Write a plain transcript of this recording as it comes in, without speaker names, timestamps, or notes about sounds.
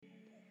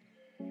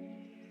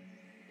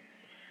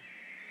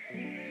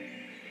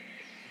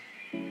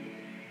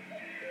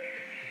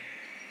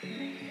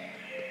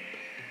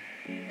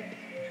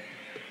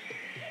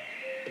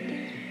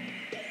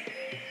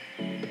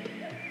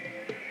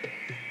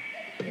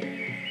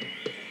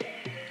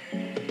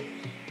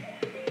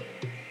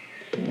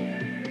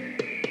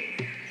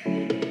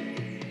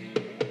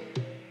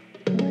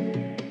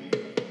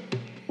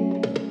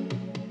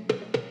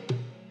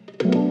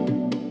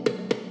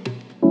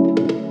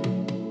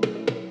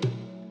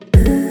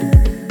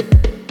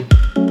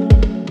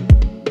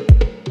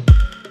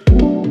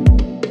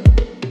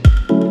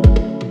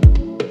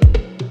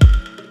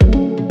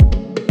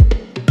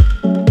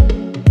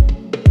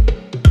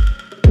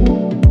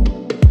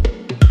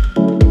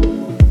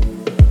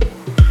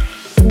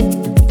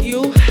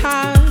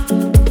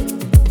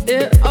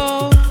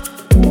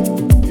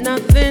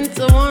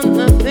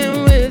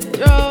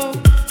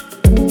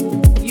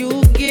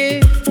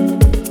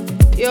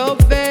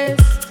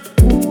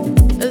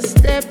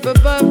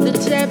the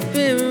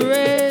tepid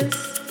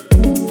wrist,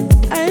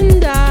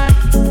 and I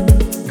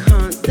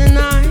can't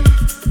deny.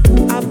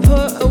 I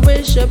put a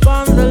wish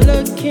upon the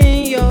look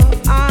in your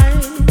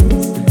eyes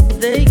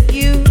that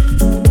you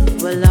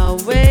will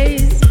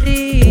always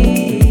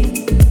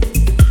be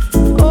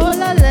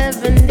all I'll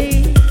ever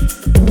need.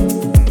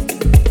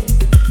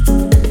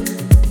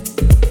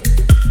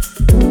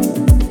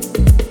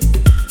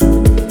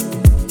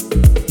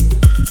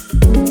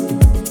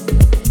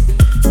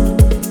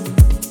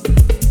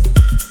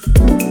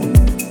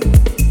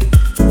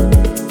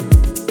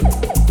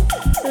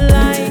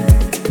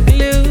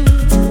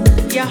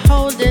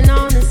 Holding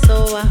on, and so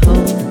I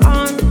hold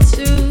on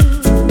to.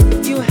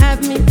 You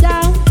have me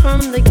down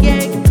from the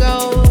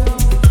get-go.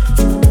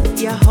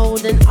 You're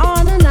holding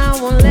on and I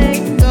won't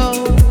let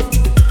go.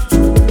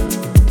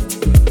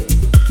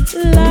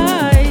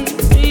 Like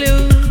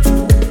glue,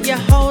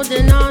 you're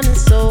holding on and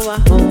so I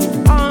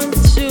hold on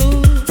to.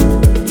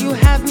 You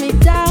have me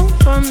down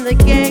from the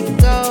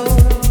get-go.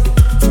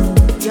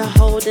 You're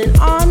holding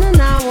on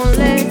and I won't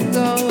let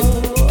go.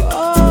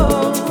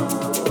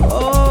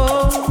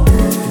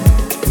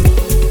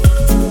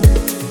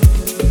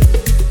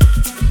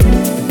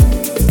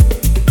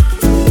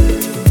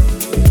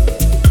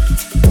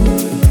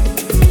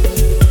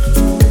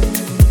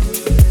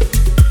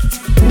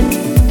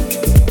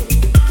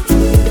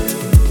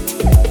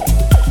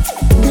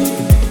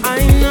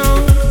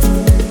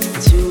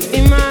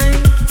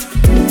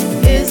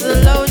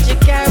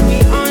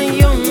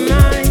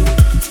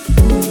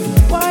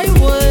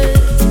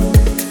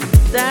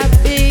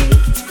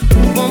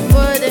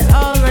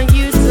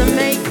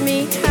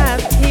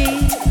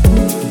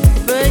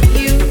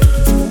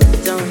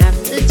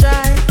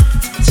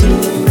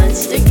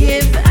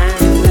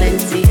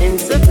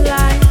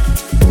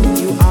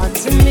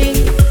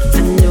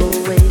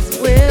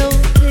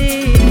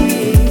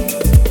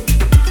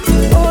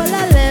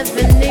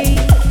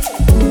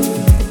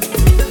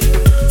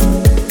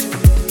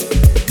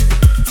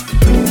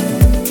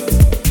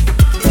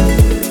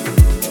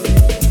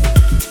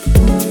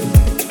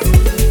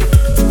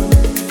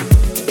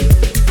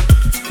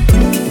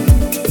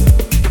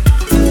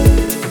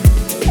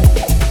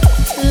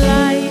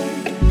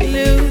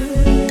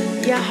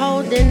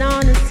 Holding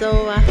on and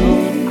so I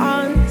hold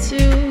on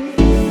to.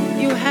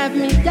 You have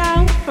me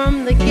down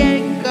from the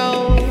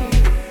get-go.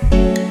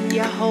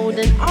 You're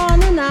holding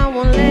on and I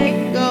won't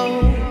let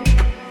go.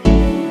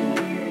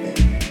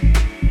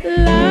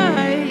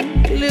 Like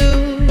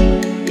glue,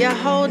 you're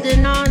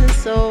holding on and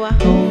so I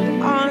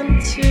hold on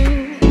to.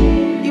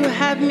 You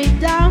have me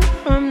down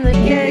from the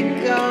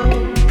get-go.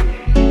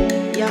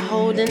 You're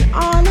holding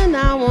on and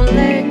I won't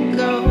let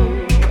go.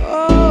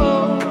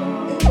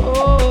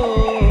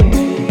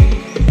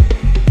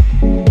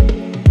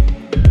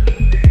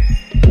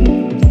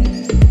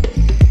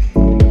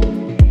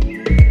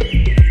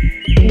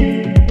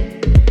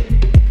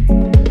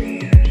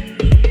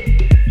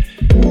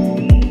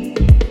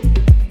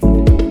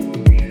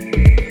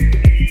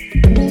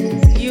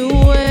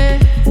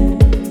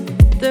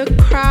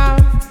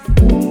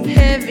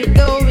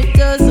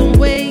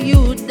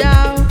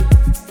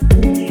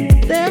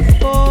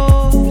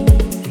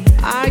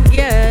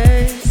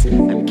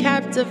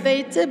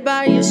 Captivated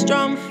by your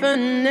strong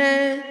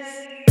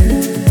finesse,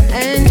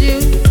 and you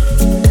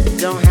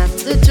don't have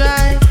to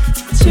try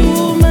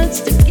too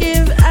much to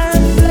give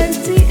and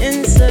plenty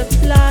in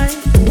supply.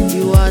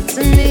 You are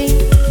to me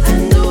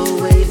and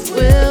always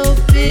will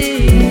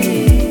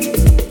be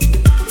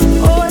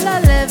all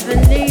I'll ever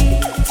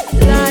need.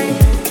 Like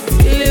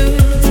glue,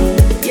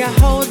 you're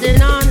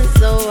holding on and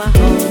so I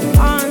hold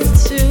on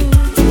to.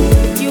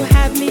 You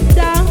have me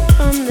down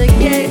from the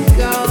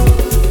get-go.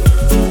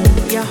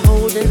 You're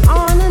holding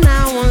on and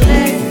I won't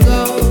let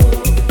go.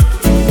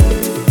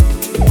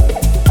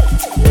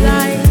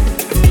 Like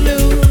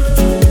glue,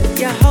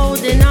 you're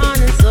holding on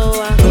and so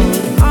I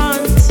hold on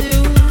to.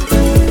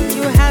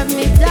 You have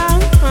me down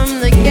from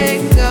the get-go.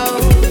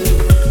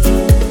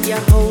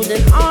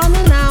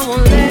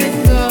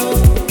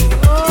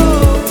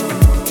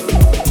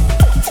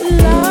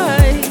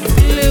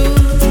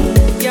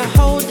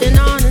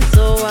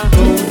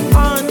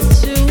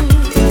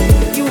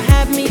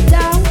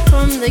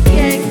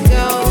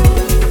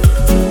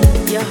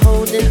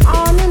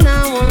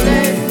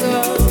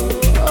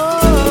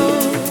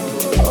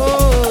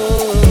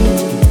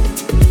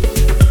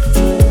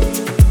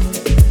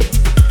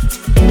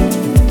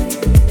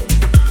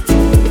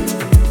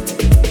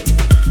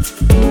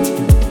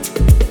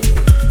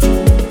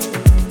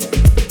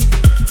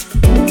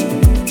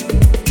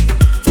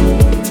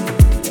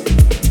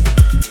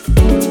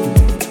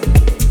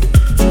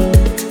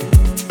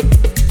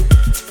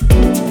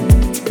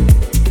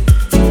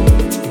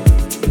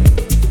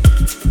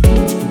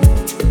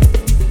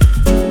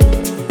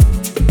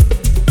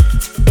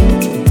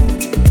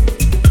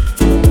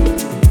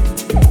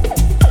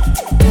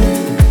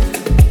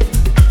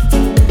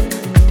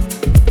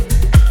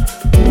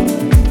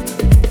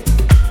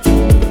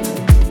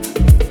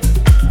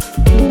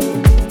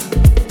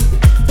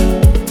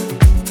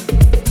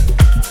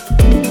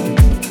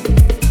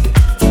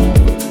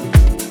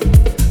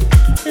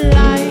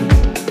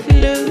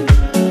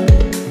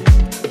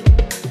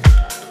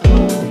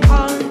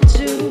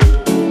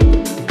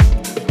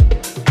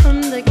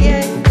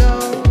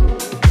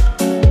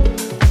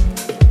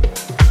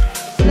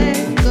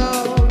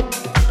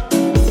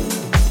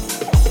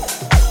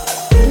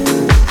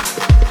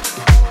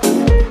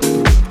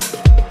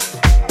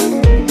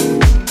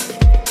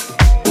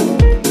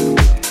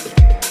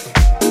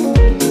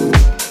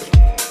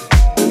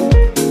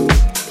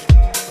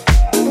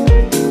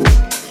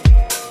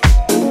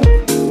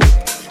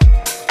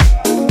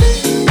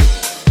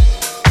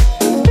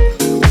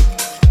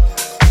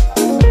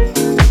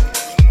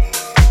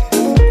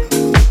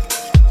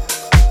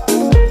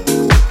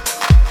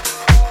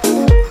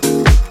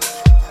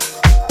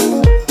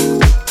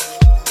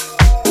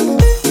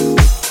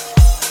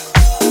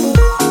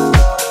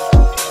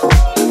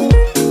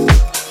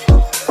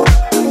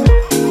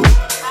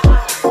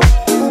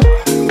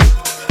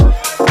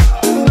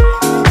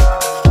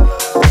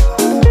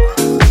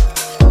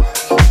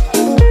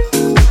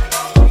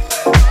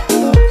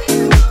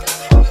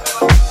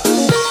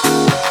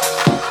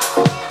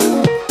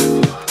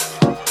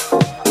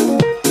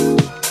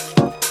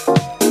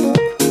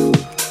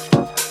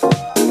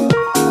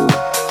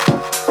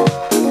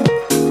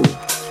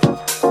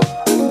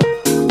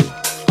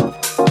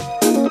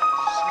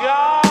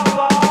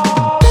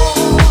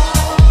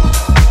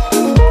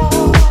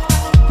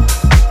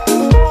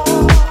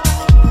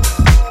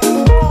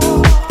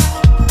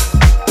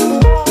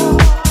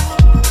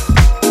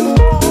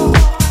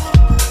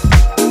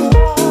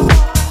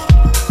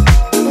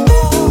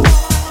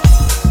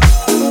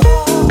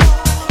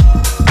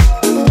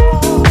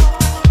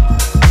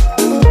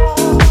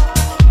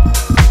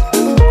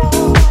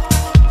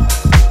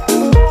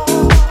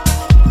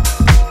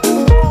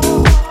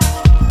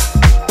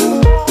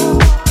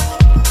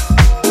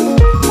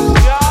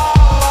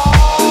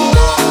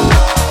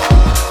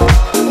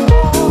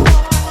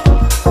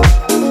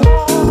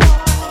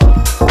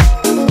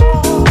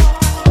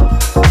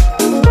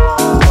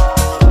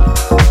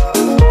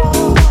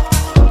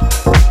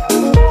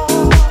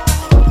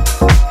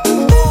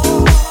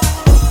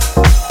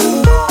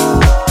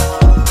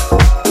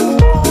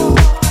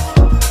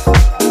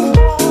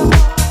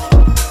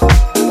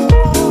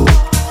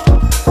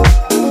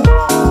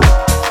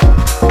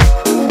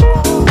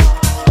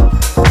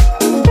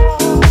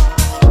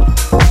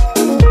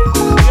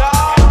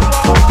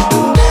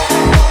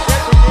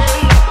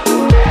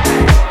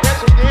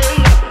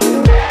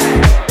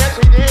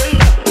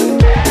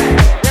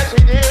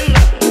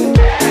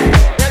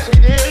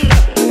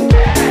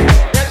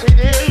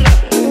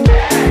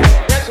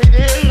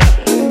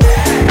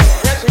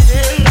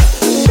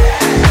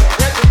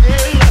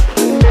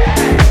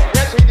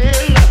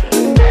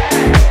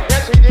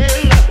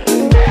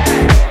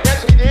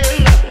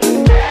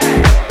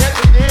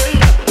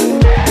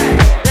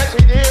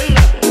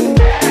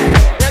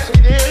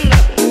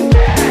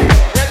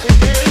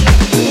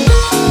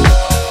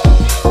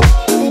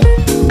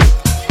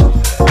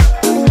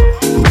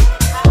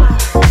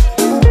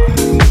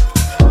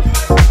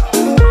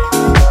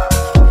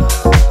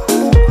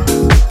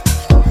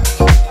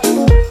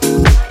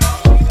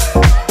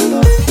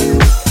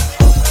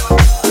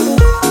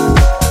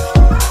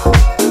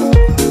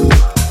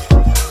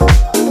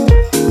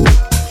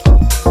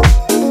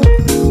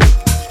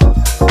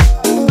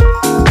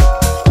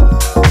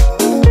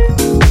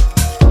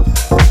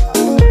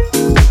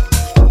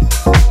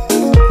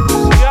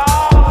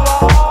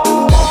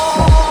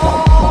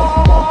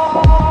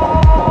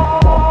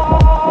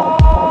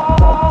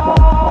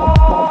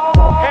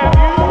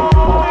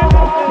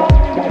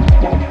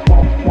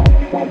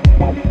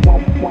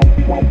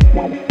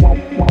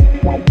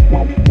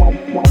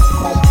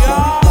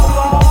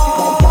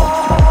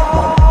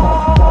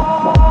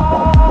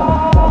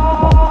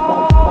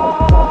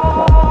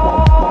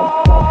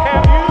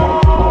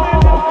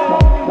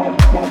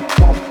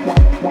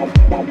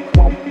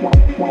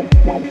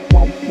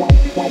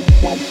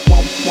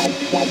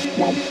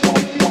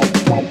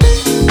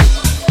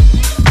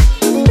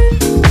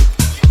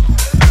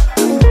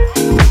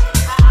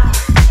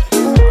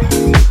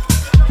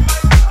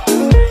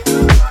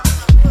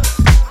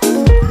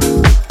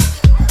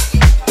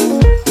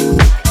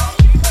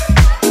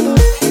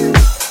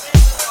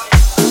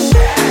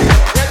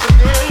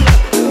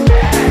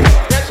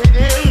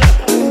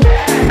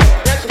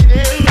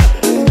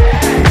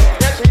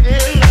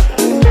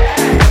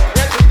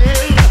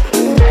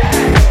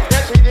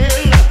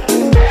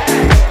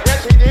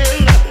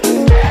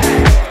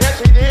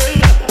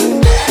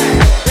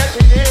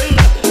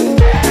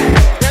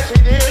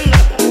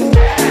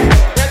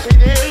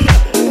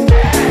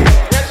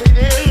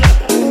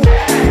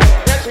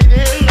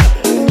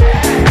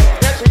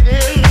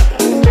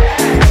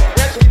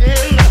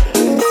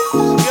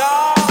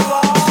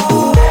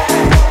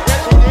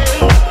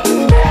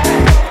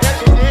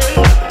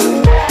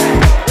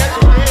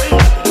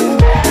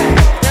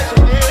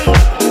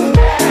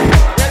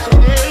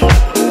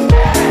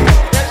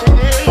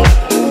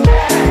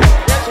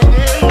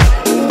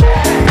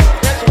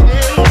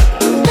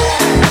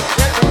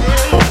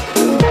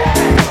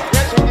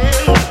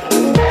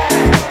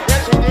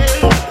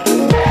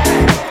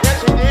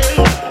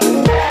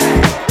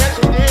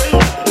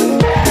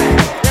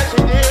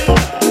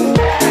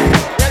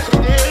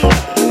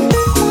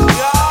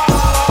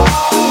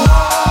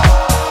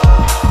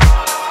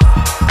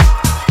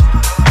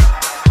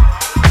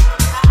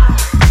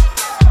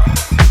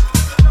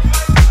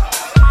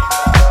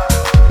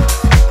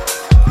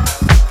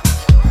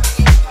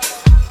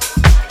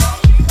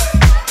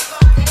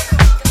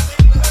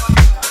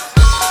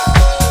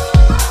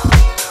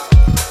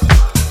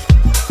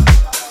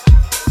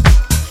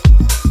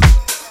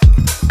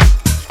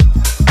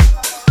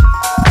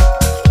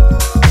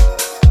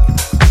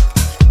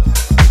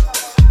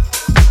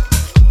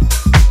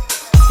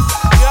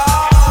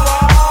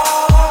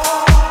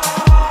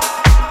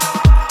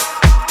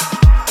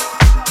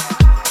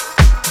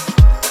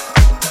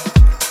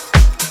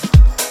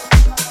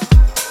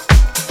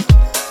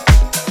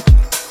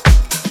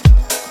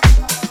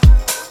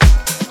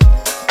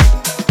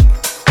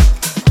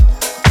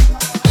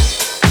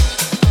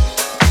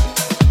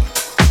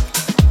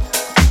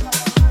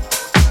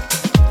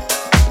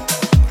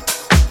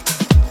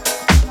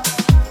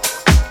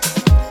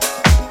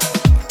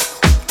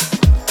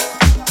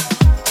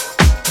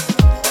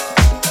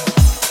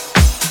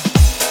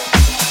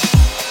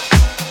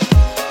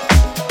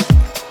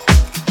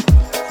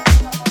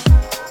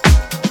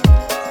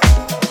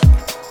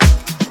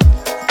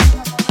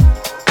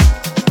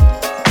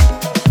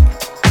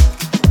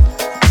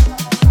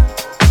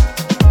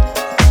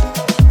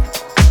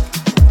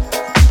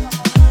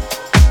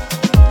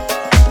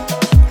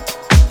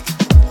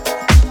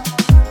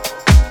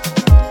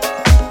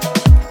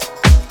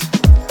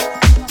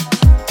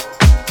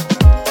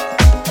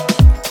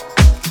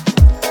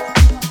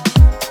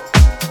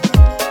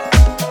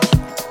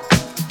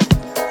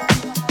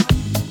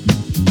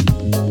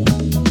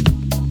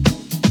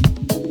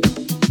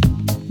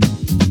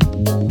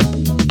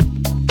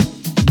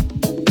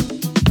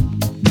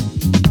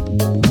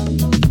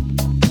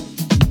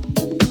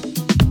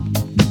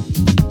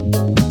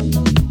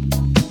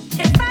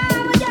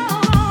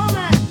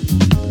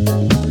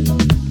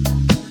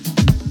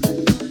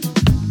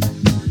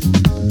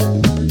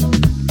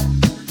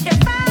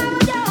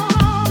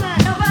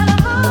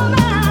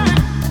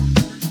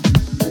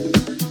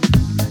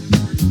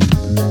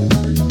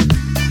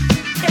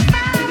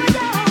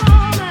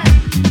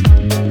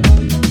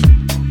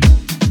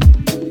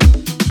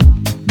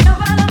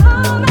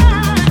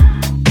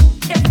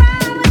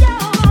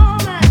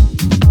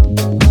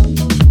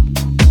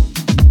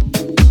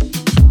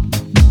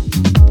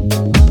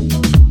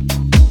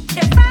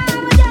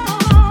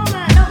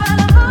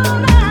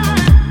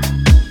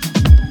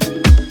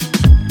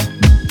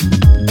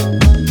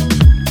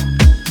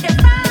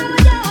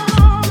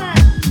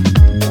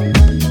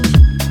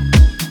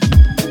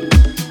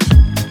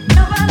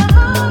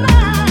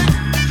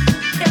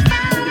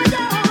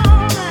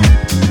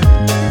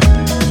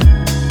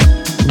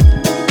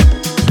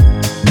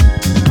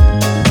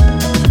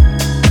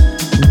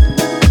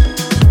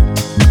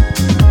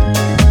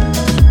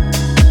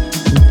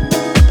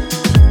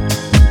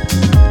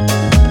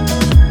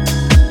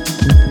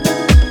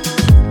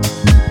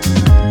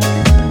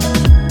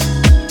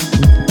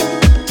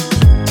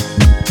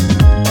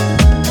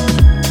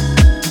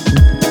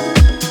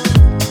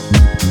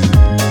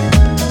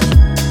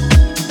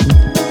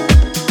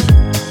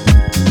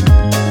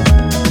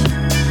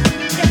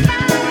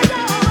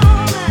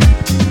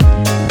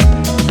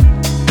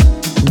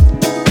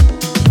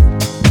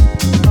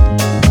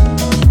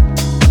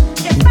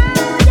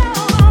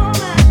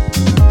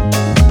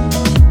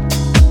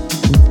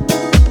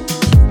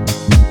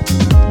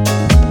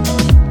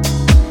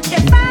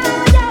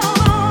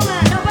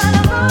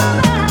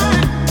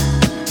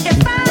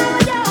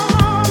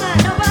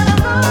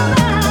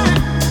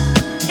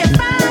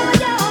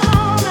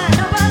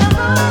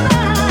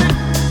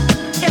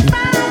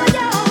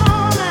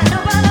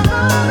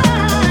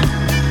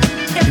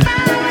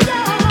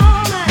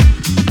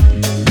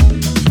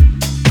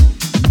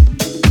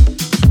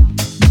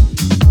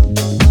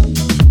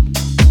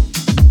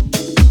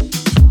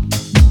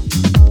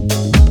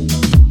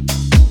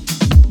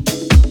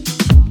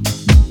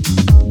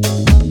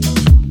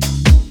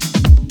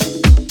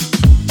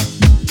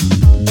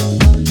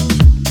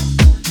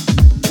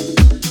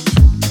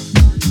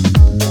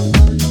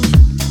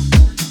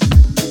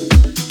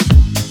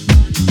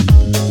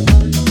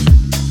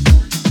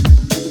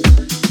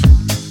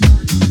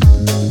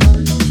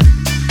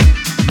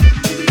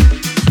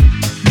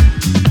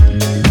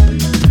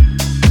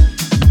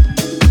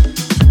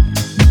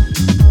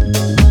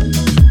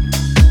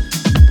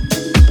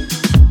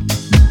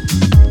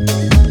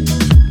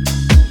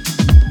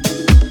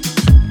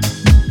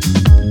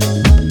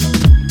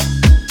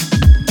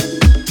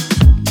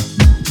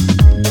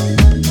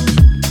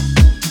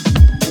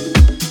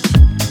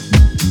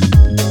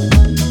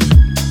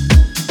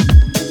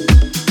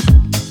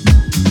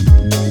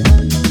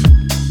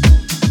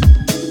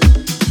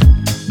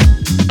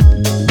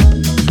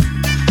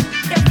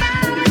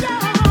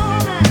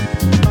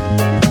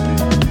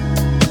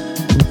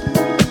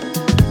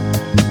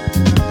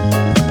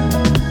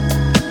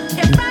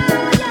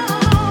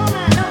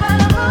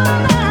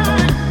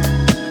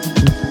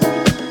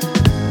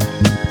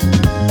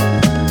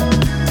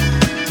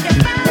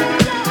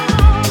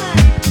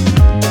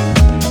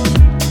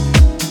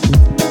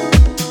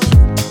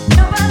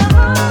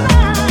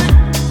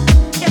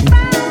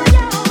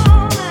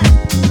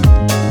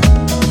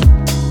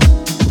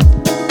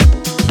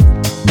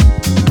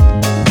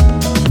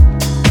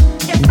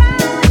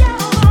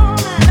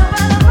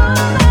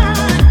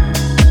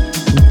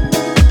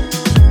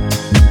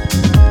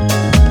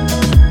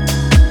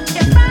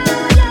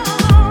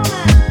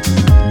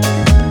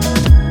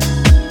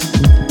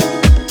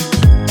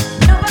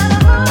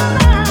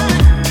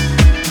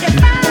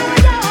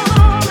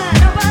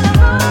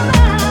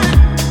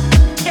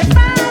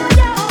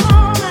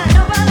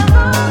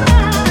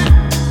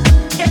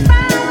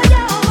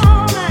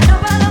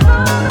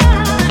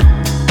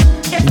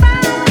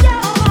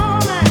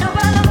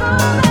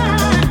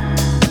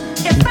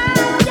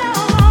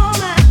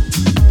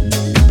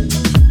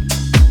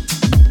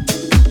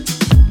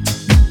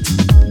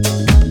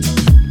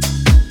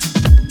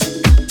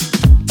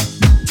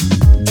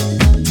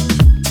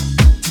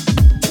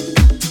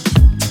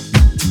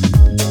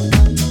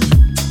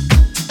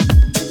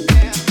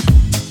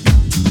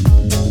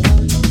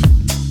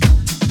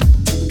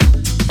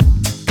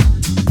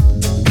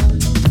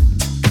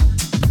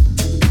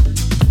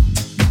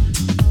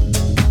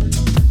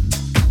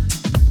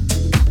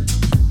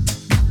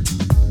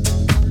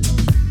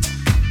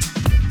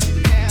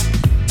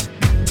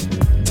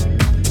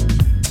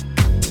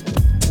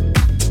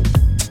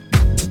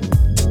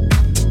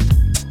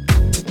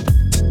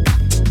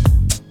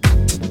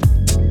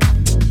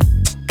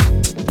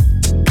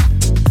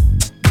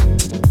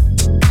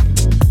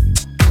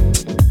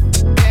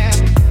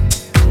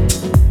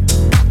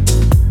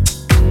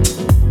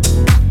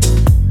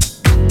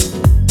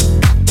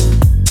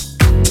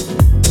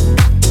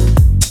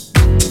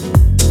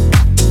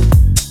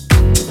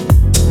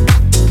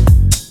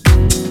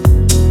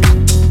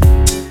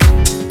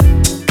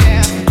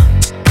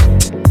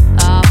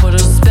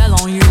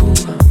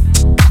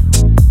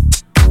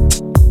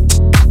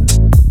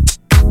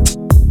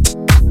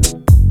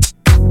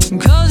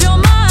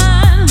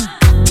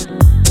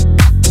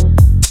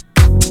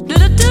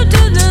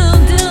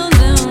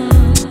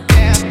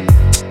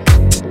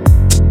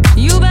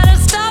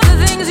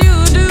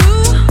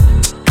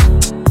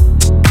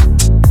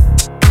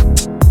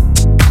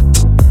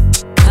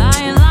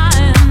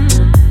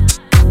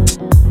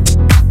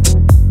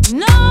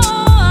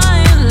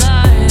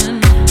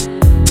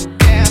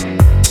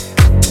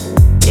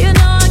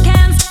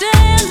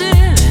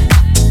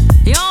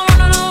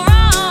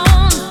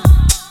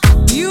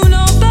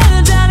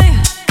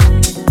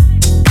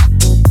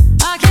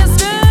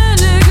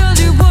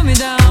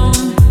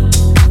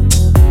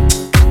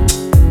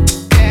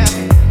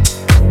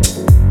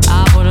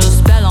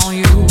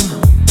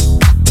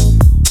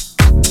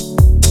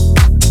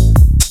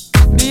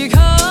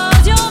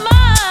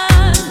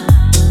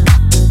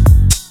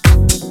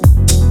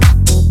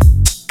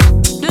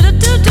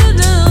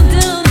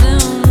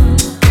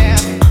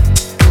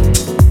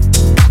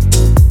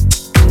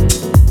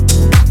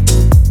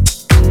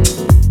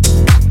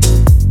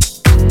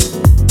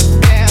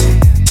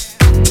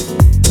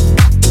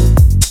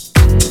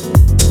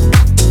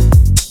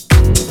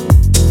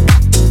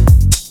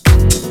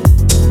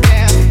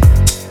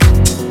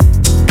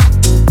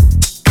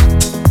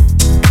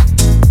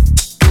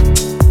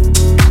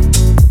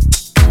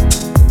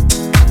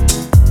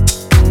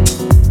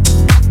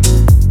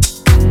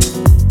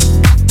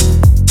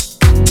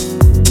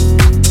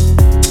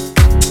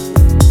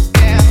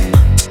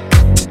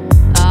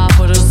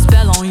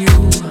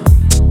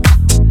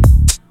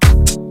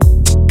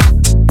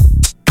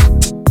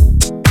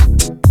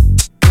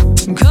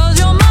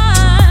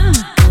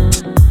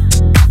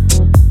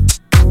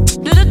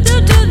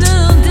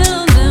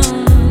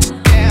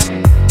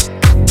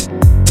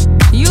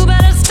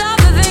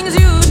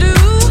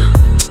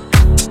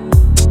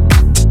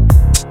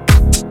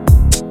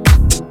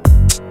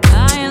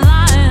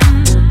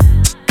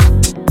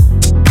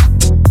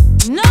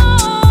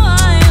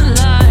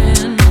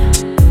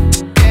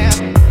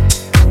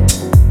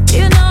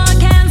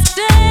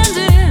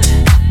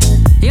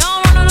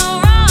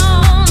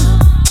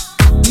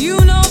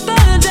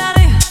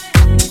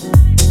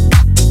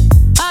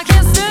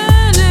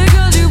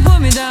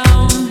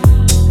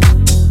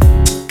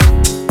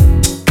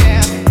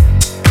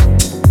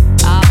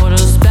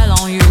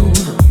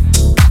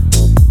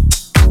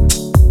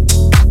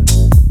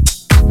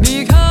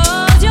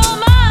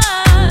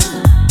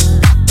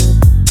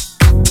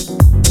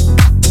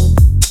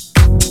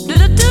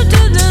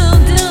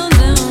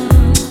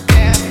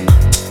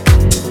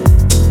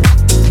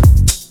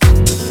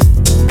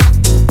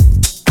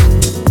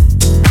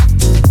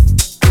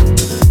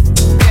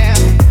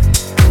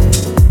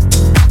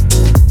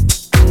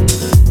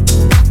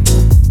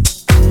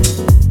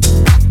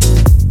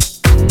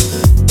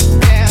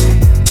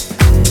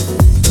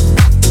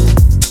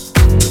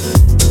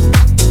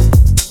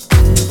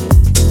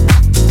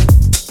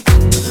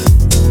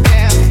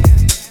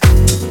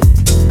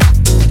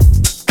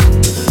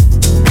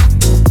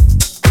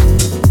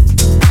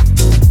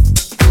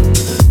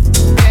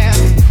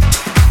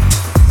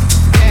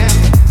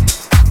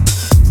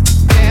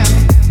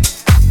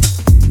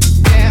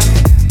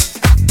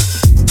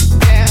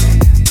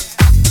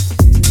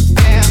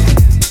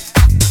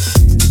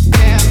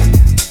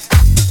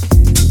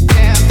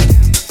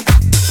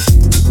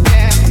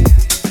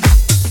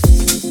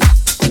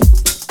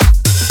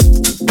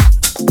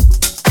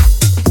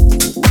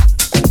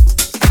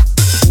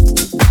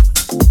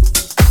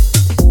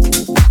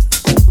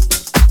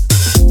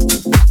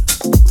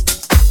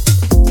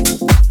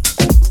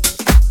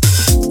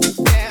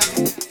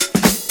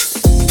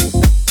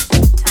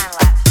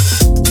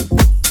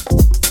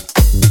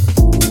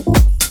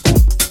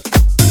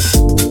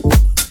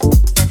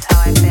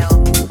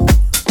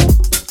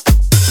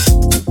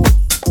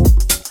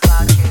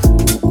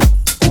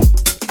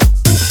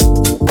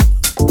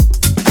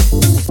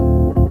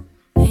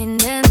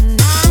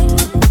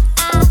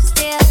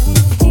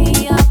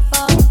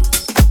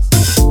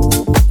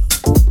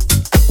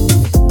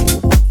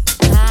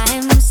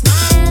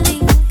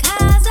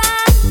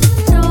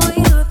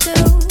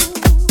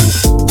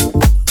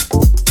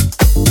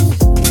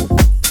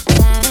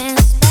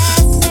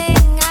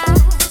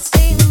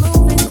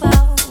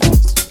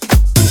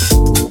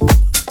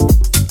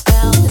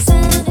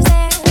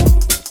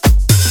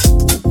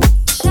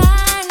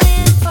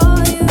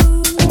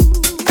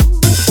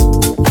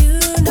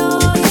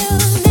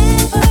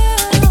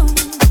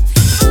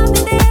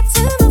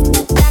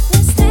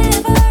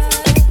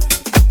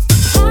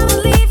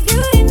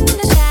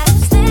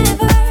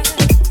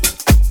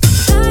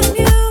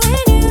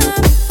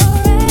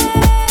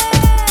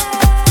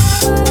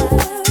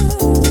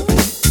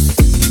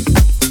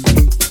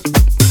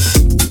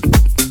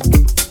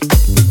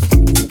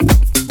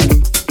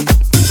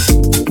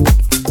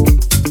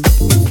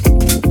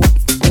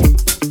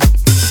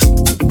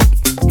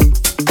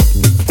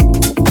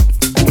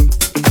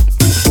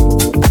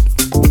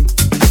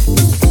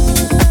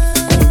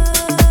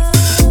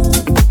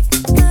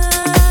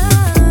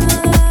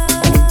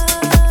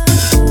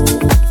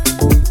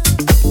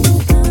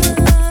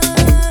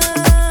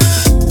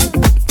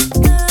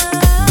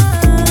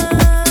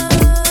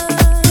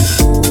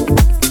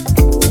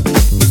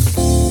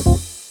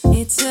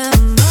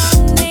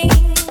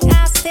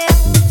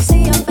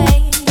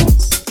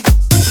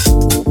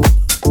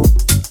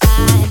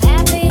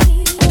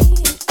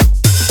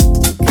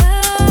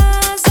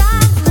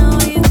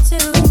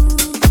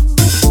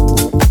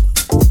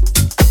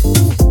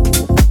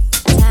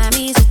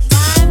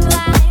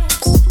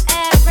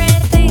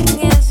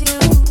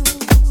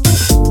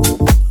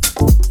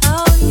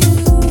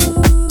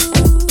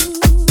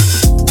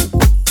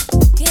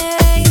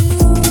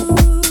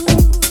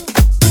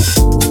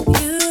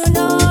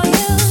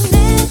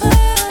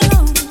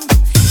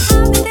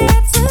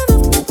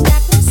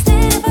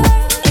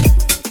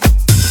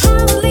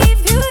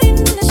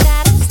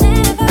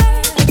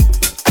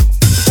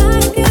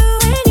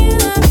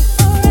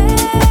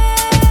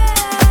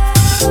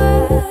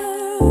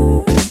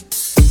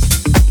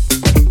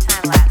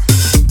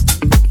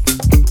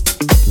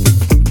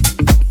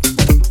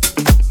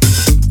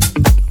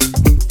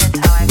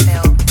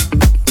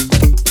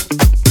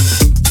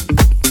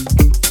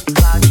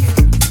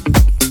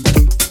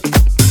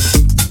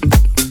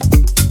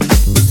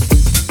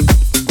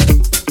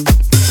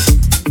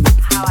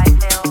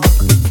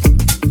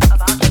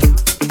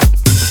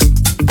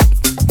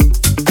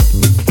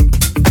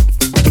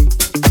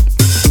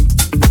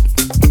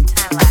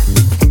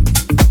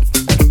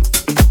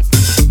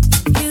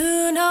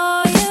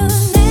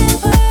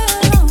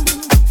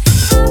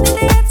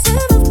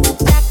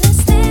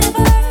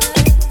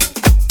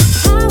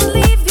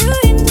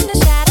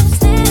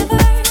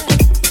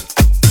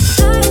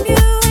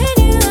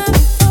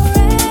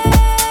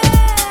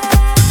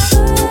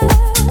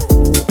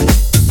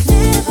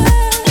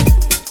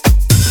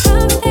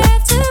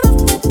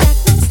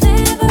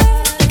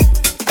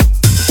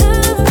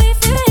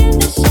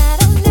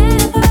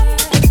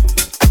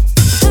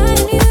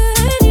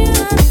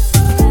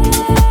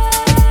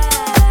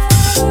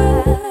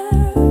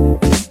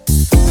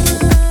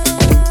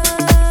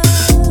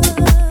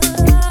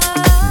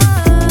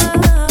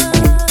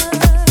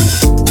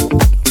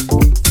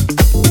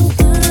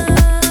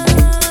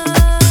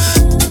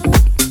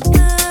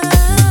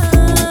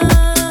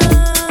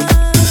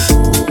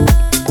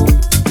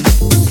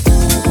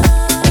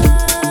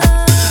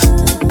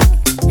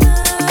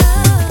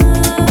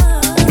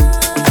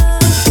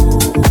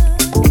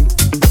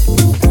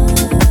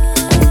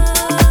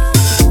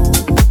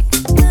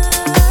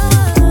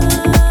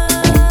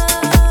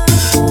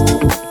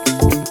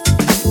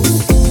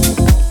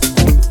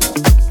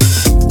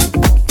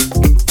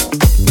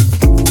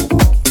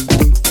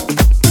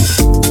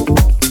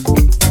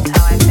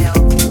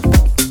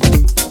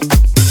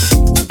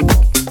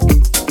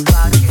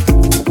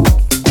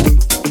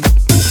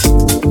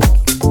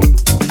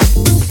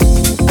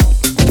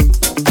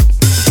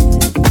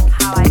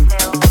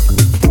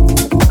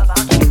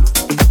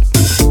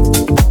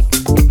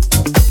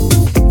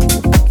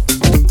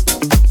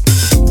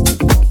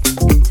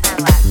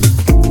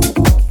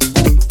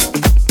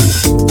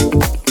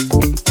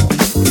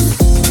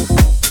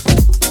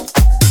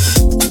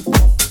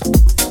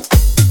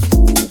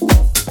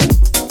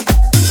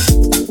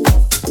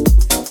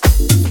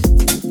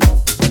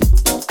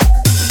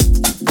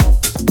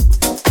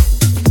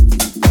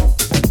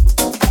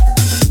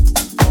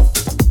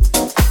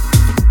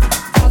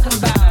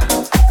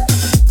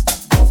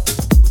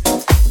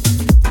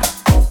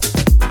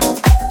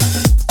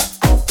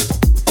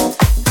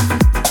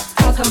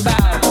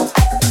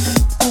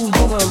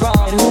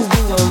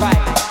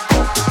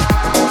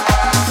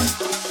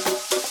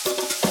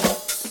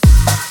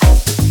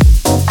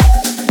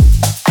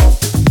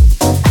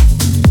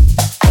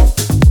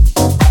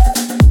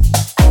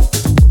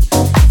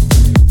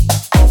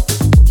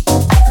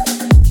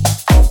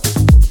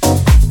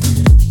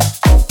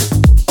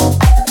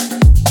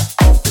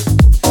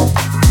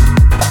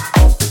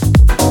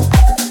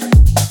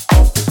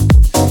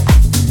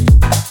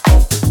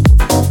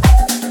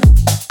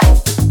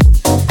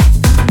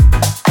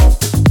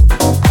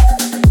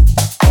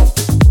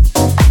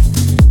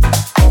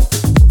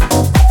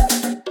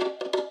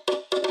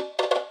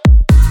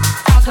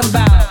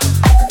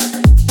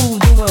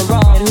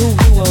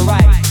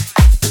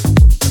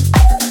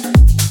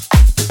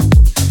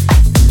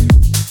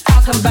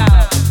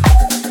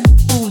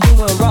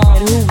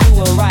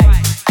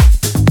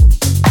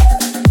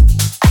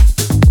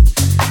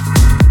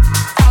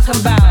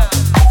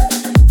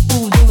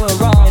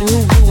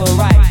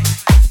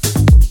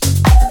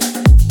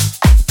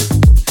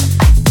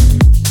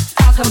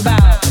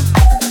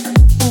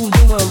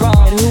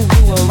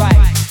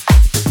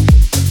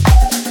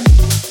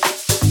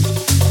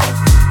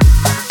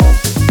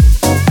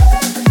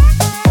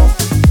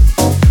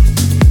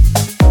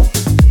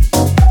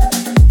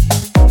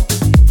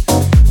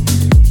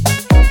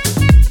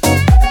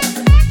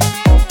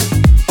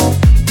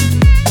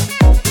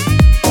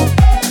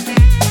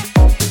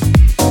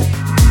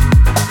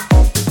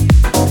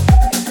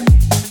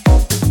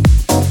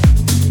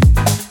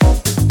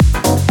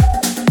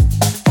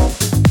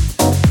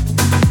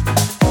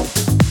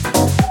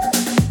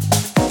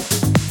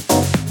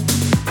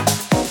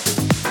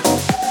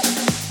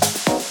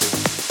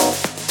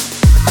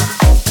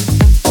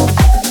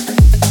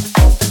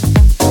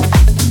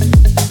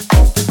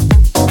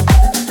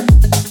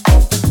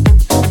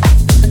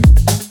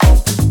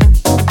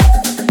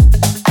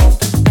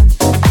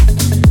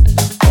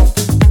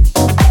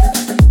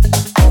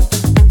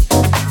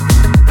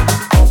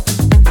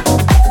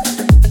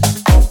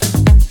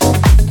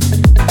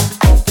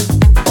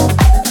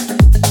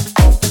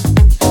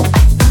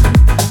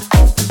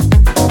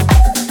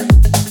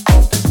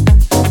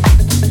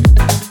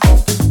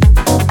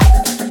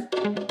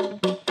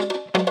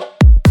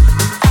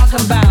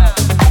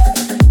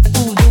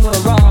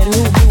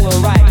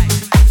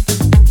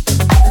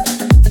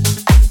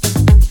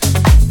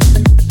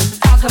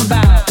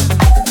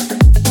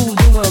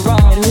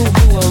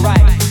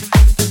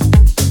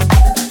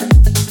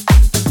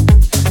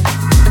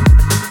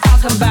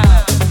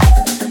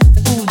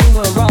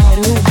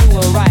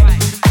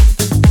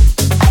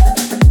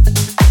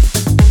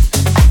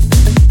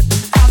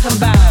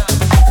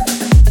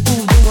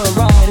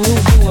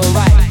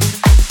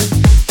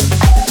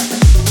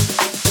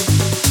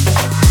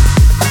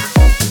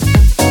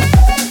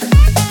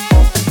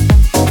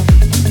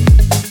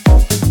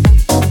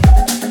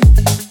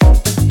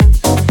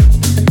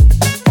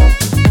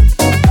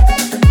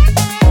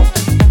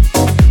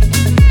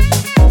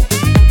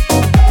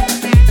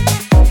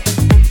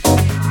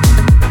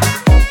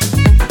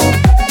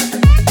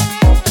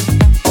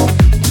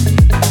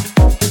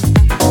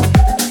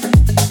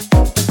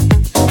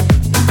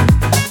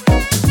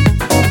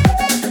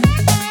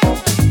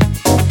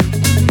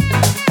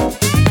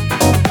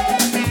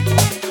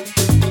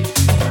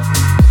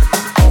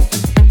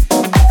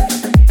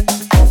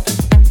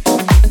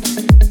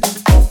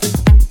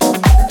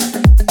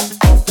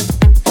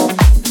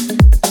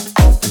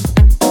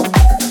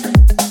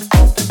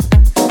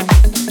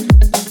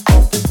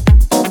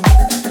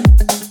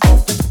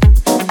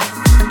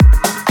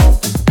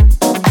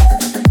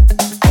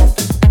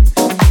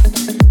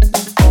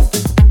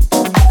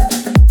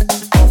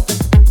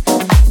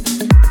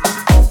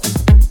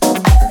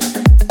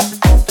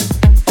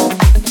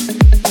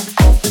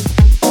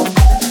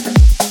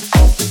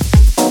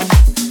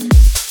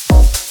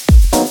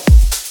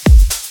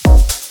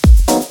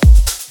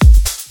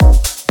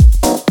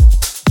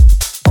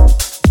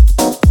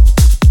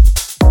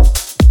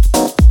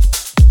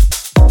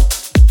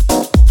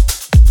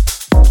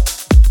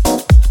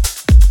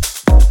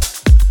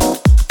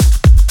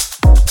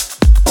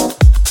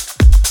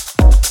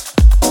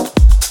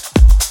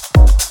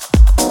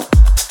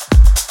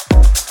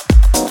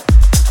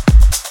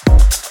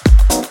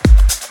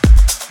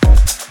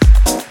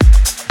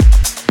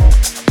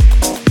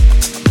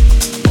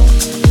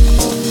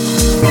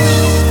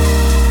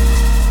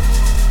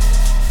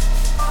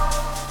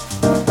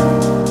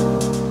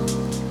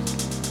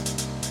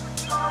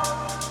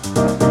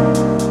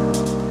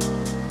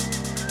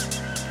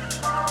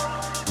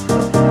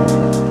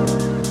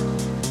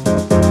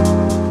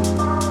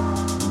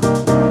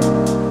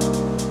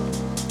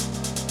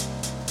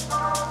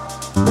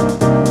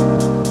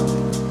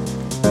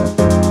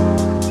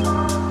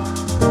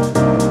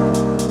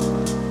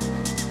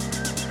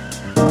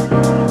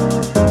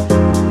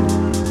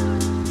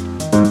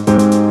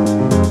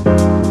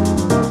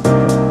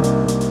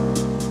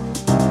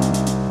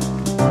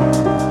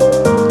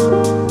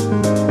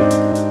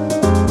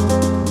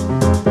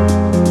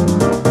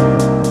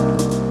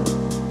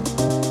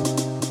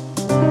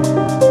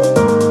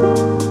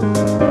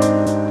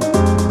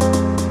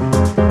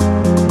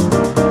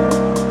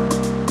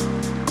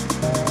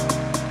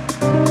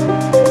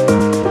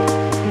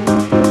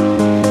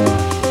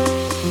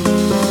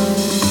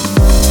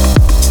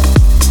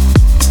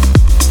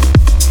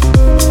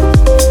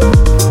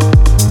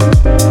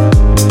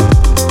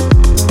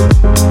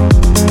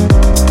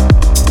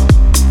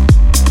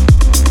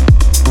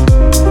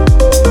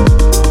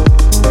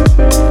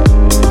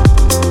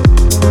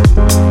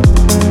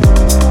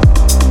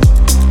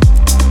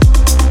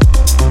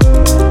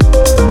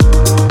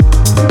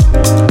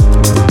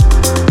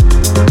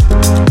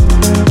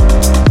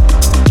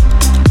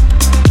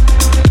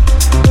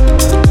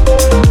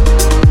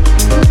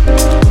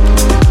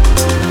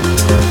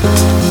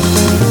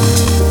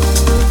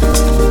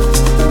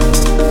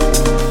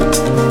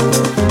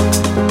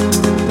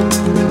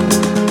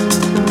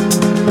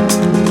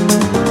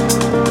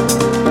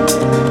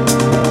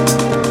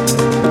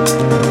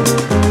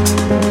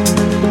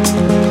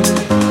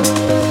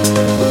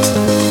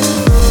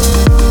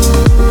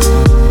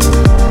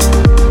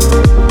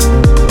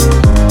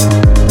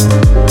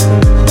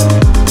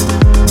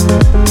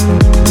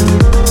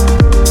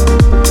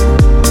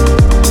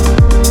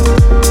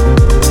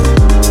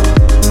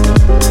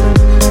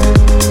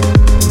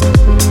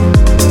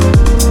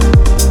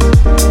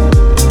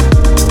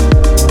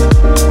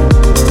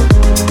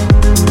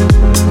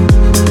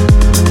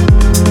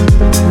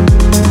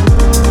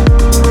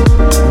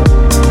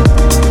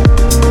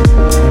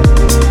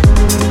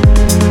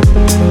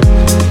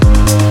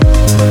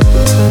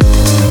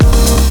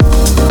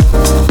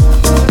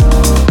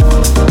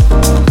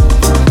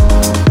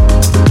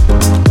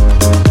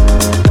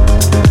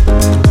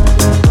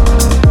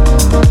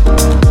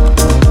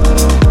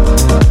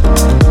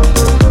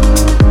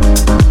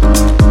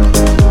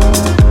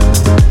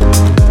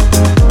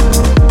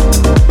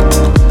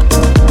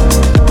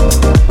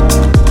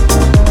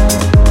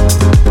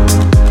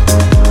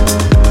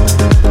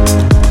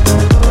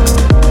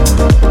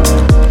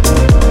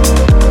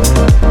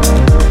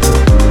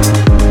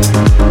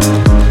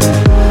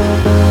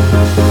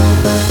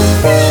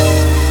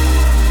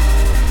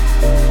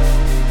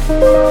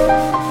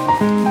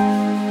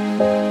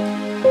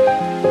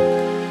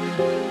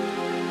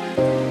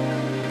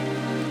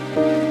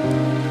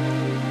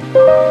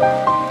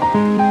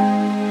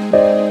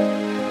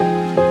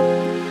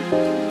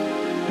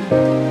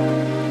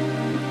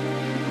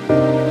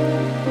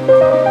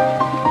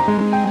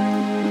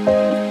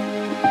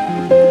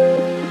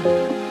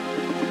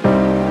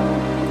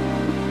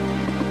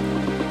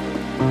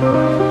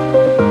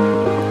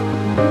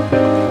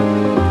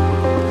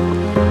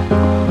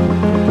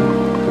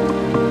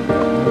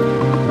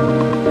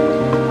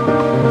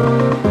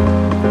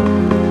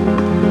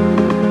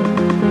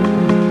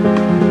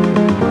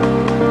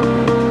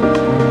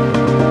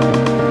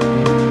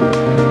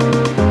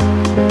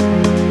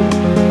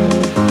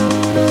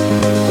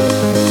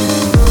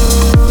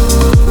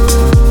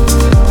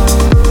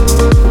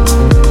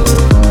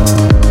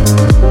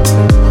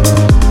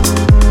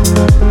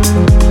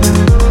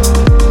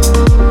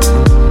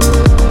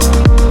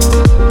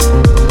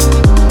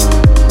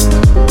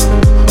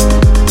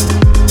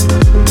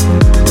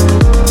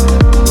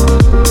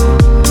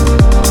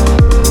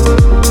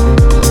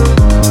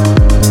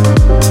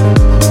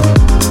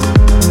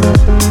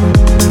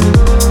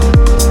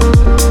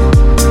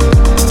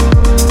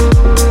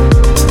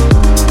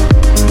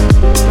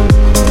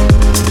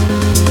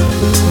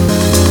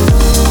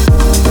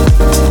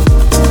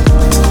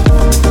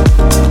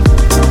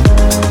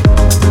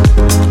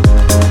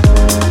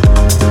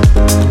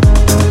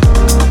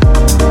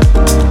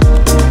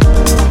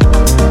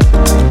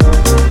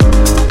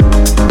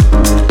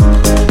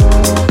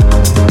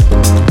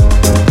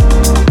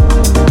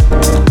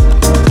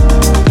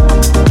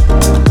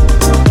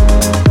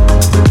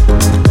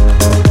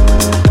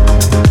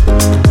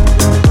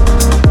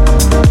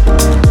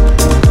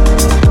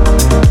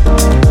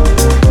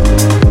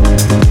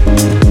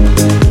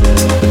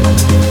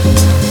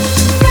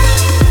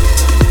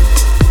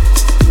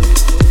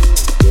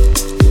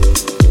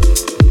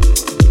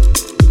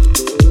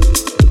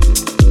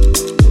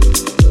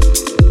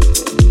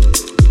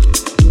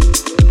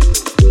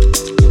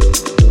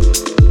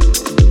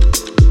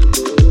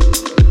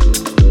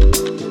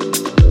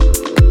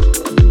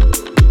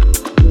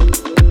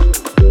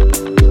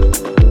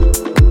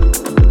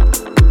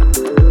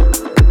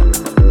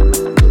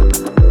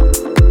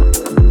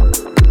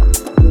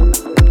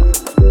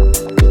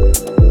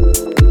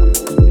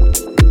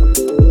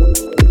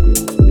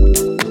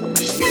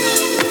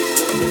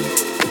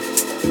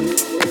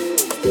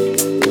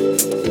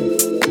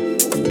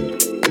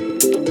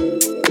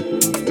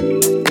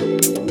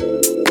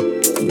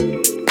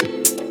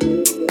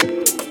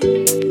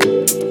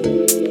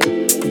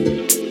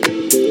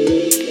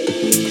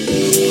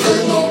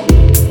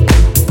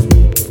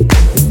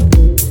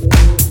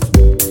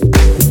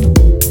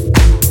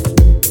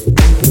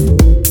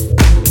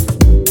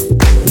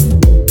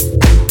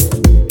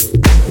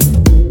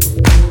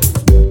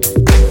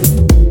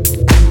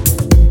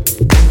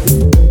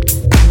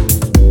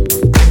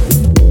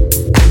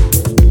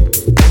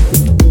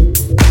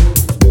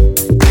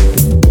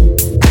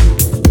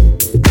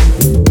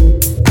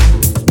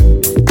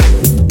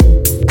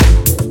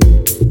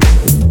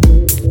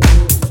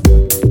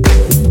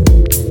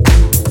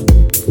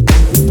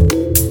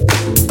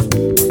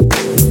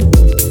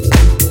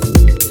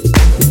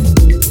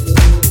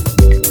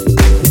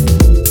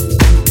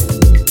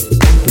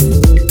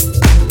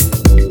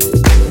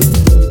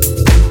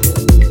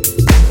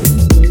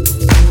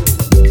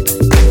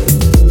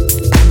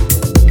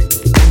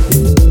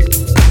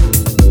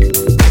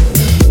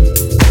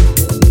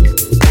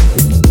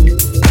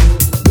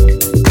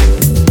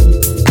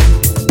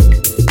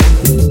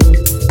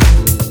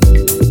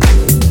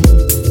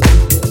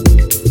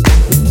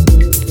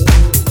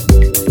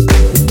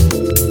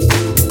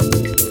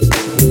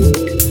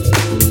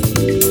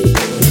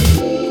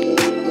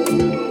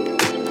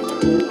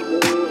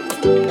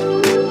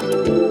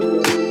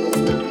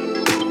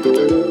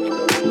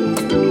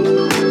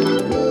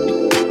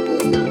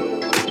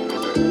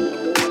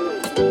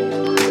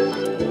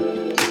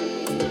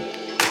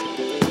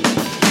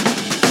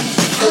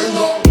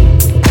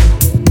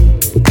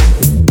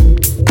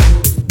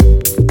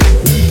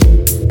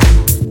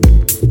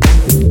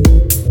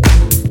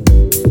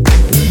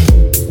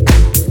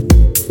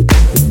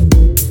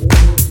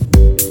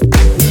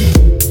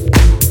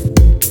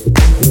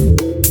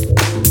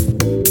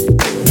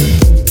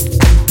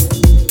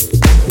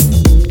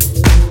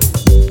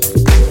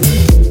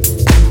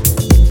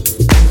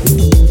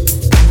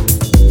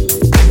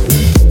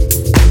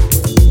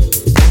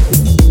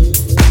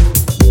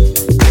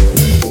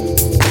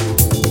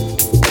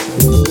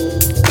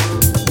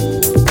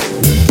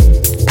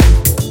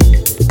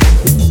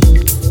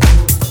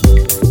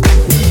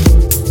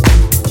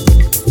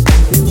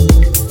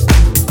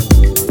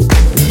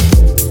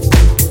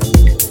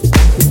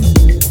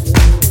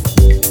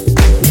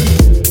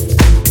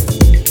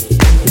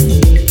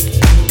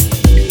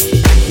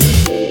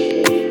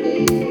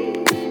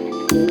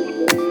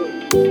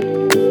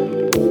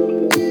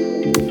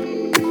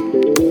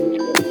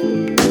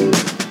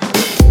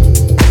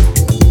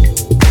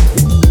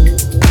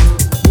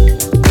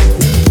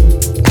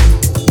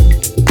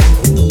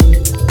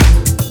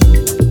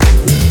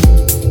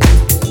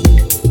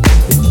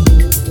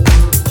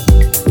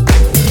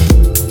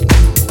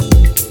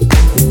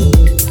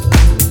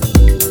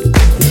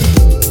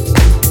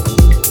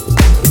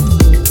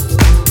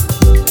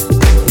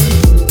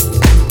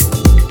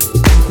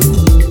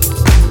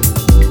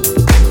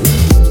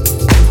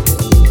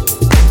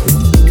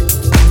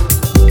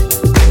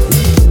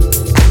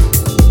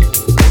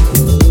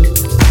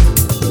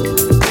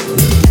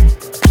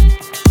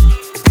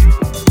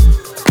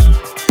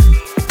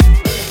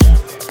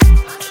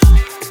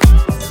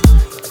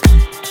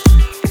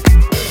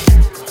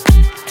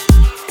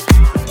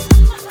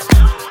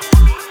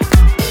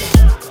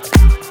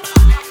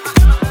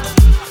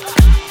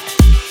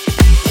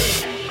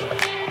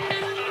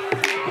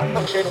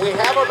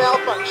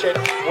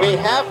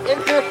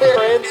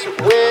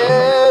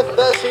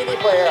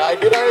 clear. I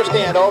did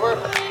understand. Over.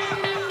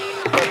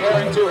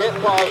 Preparing to hit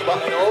pause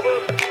button. Over.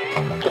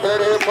 Prepare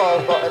to hit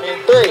pause button in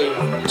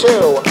 3,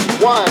 2,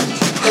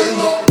 1.